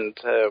 and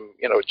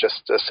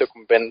just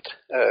circumvent,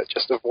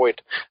 just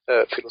avoid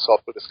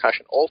philosophical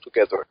discussion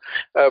altogether.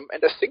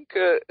 And I think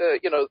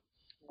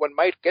one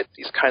might get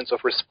these kinds of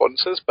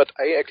responses, but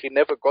I actually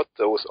never got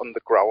those on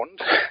the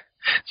ground.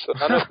 So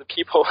none of the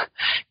people,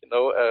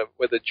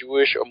 whether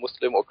Jewish or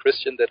Muslim or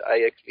Christian that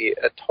I actually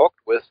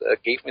talked with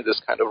gave me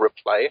this kind of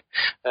reply.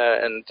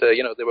 And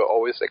they were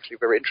always actually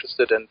very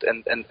interested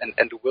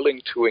and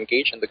willing to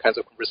engage in the kinds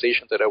of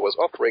conversations that I was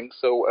offering.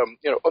 So,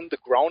 on the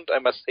ground, I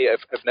must say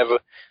I've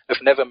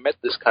never met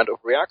this kind of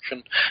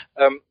reaction.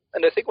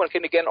 And I think one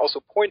can again also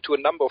point to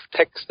a number of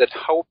texts that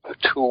help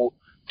to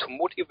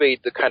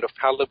motivate the kind of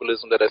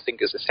fallibilism that I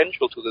think is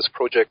essential to this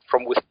project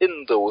from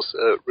within those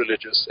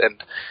religious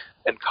and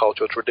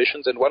cultural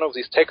traditions. And one of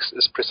these texts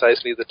is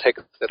precisely the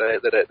text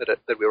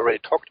that we already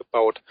talked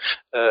about,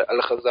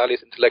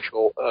 Al-Ghazali's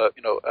intellectual,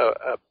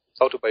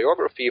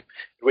 autobiography,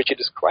 in which he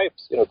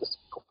describes, this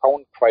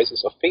profound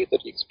crisis of faith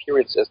that he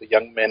experienced as a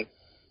young man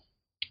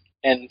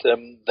and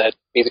that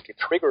basically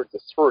triggered the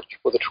search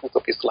for the truth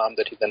of Islam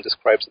that he then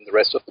describes in the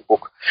rest of the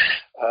book,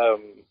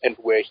 and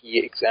where he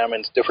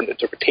examines different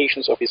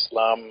interpretations of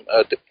Islam,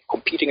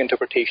 competing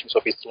interpretations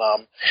of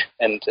Islam,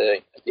 and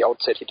at the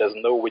outset he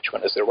doesn't know which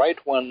one is the right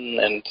one,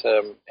 and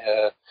so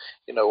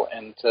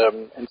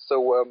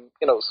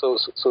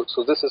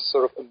this is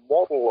sort of a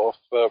model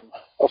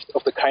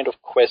of the kind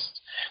of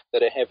quest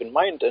that I have in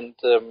mind, and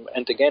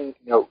again,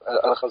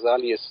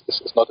 Al-Ghazali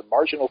is not a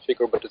marginal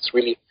figure, but it's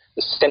really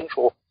the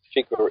central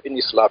figure in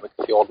Islamic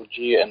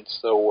theology, and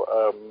so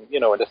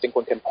and I think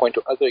one can point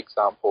to other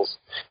examples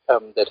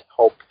that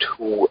help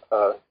to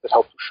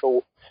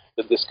show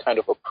that this kind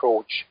of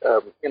approach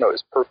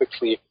is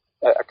perfectly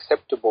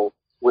acceptable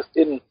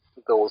within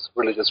those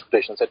religious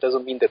traditions. That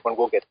doesn't mean that one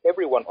will get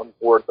everyone on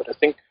board, but I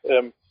think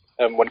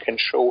one can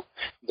show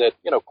that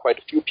quite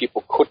a few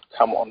people could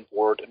come on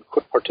board and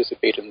could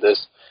participate in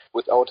this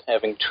without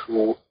having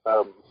to,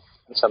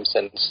 in some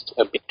sense,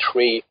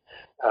 betray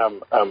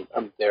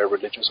their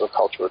religious or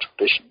cultural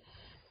tradition.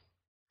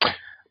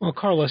 Well,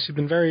 Carlos, you've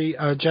been very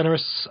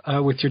generous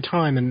with your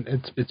time, and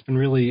it's been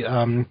really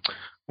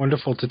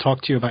wonderful to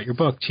talk to you about your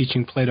book,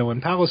 Teaching Plato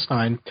in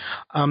Palestine.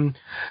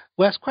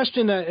 Last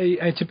question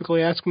I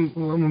typically ask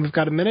when we've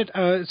got a minute.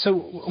 So,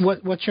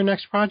 what's your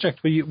next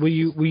project? Will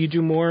you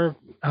do more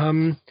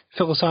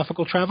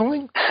philosophical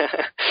traveling?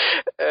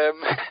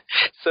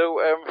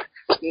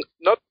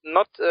 Not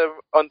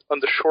on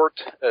the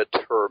short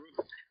term.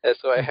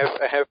 So I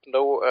have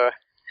no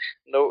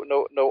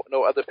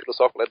other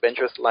philosophical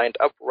adventures lined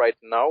up right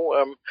now.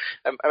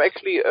 I'm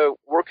actually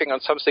working on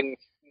something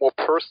more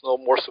personal,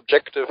 more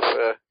subjective,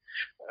 a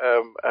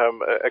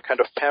kind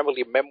of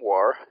family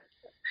memoir.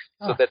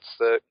 So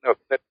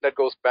that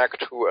goes back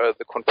to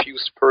the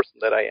confused person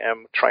that I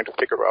am, trying to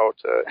figure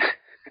out.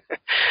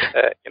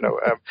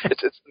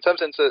 It's in some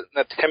sense an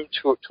attempt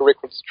to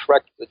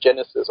reconstruct the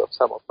genesis of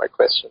some of my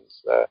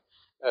questions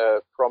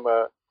from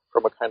a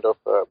kind of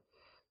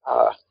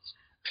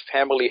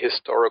family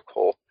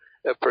historical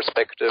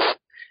perspective,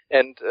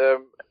 and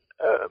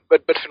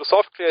but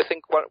philosophically, I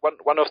think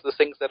one of the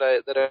things that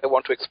I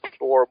want to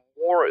explore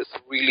more is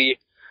really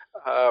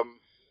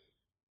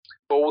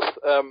both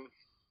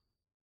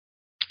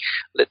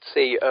let's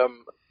say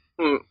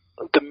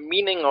the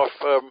meaning of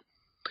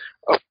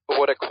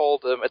what I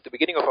called at the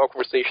beginning of our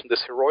conversation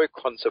this heroic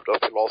concept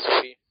of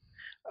philosophy,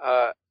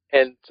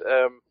 and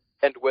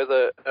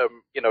whether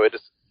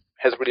it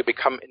has really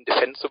become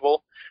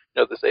indefensible.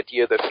 This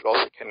idea that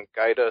philosophy can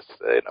guide us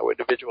in our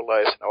individual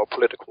lives, in our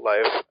political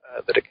life,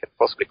 that it can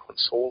possibly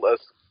console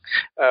us.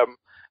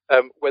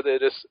 Whether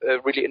it is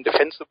really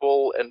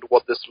indefensible, and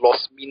what this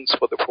loss means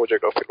for the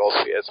project of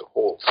philosophy as a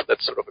whole. So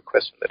that's sort of a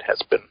question that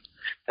has been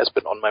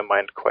on my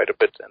mind quite a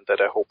bit, and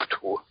that I hope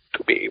to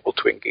be able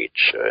to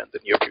engage in the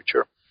near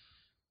future.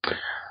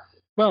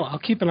 Well, I'll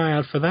keep an eye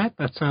out for that.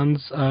 That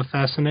sounds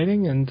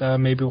fascinating, and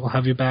maybe we'll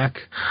have you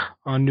back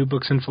on New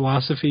Books in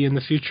Philosophy in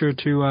the future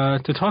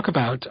to talk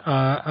about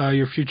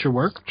your future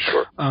work.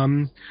 Sure.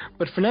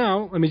 But for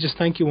now, let me just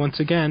thank you once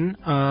again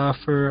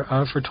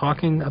for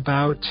talking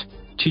about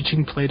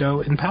Teaching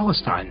Plato in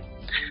Palestine.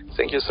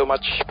 Thank you so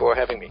much for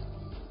having me.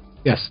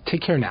 Yes,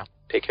 take care now.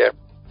 Take care.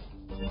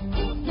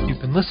 You've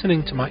been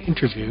listening to my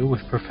interview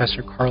with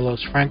Professor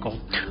Carlos Frankel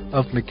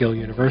of McGill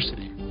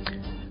University.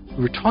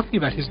 We were talking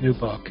about his new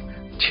book,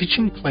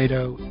 Teaching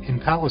Plato in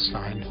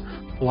Palestine,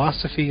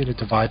 Philosophy in a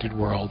Divided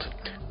World,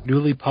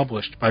 newly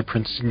published by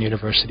Princeton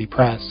University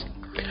Press.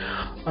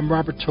 I'm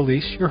Robert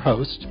Talisse, your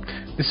host.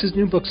 This is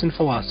New Books in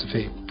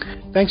Philosophy.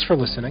 Thanks for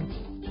listening.